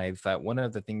recognize that one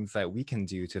of the things that we can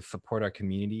do to support our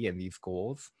community and these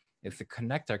goals is to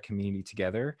connect our community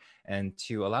together and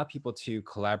to allow people to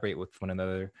collaborate with one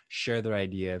another, share their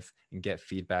ideas, and get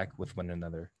feedback with one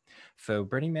another. So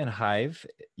Burning Man Hive,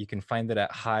 you can find it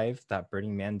at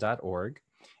hive.burningman.org.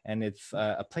 And it's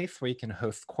a place where you can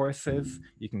host courses,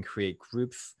 you can create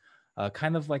groups,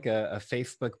 kind of like a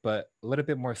Facebook, but a little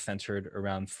bit more centered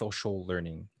around social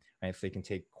learning, right? So you can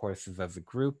take courses as a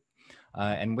group,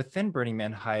 And within Burning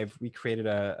Man Hive, we created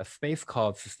a space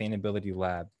called Sustainability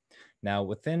Lab. Now,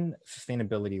 within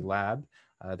Sustainability Lab,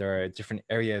 there are different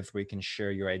areas where you can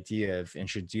share your ideas,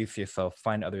 introduce yourself,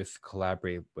 find others to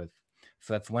collaborate with.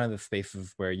 So that's one of the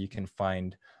spaces where you can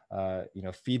find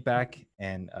feedback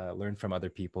and learn from other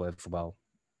people as well.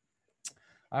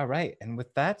 All right, and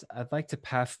with that, I'd like to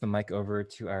pass the mic over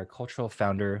to our cultural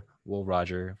founder, Will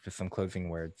Roger, for some closing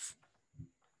words.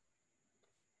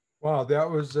 Wow, that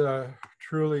was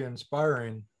truly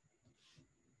inspiring.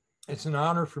 It's an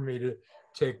honor for me to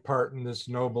take part in this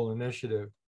noble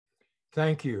initiative.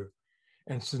 Thank you,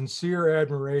 and sincere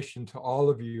admiration to all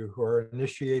of you who are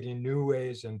initiating new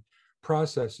ways and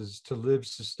processes to live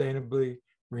sustainably,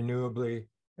 renewably,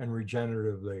 and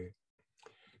regeneratively.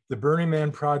 The Burning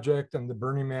Man Project and the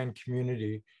Burning Man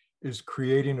community is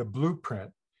creating a blueprint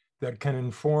that can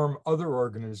inform other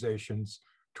organizations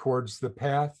towards the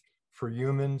path for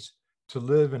humans to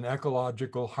live in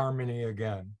ecological harmony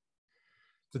again.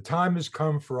 The time has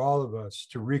come for all of us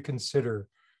to reconsider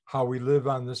how we live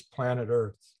on this planet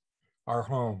Earth, our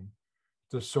home,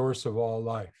 the source of all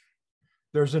life.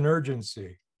 There's an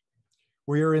urgency.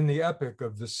 We are in the epic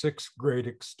of the sixth great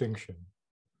extinction.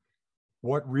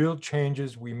 What real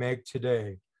changes we make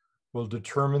today will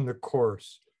determine the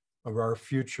course of our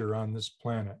future on this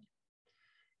planet.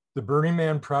 The Burning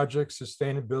Man Project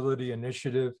Sustainability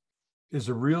Initiative is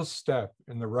a real step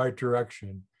in the right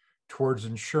direction towards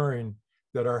ensuring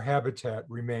that our habitat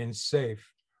remains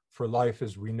safe for life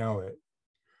as we know it.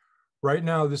 Right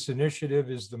now, this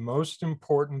initiative is the most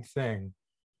important thing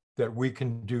that we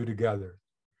can do together.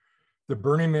 The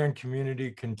Burning Man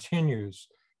community continues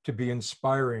to be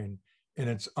inspiring in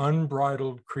its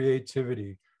unbridled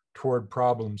creativity toward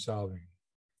problem solving.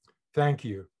 Thank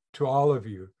you to all of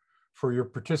you for your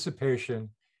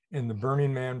participation in the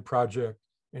Burning Man Project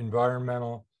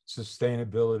Environmental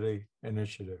Sustainability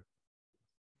Initiative.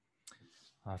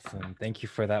 Awesome. Thank you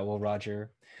for that, Will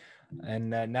Roger. And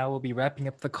now we'll be wrapping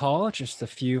up the call. Just a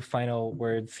few final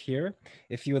words here.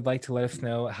 If you would like to let us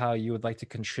know how you would like to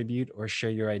contribute or share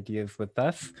your ideas with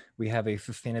us, we have a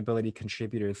sustainability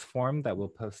contributors form that we'll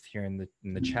post here in the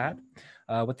chat.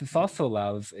 What this also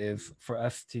allows is for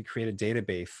us to create a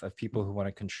database of people who want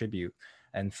to contribute.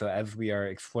 And so as we are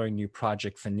exploring new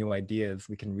projects and new ideas,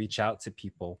 we can reach out to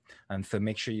people. And so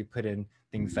make sure you put in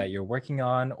things that you're working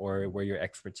on or where your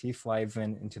expertise lies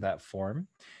into that form.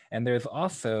 And there's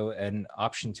also an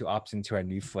option to opt into our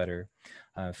newsletter.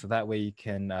 So that way you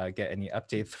can get any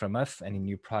updates from us, any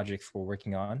new projects we're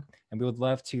working on. And we would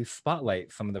love to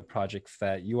spotlight some of the projects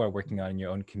that you are working on in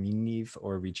your own communities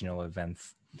or regional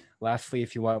events. Lastly,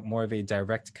 if you want more of a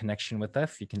direct connection with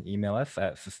us, you can email us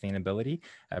at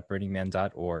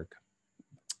sustainability@burningman.org.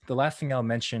 The last thing I'll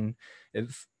mention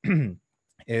is,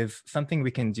 is something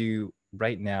we can do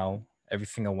right now, every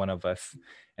single one of us,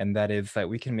 and that is that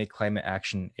we can make climate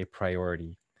action a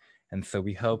priority. And so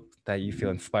we hope that you feel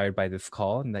inspired by this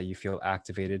call and that you feel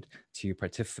activated to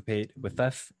participate with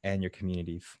us and your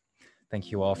communities.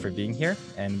 Thank you all for being here,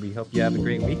 and we hope you have a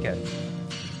great weekend.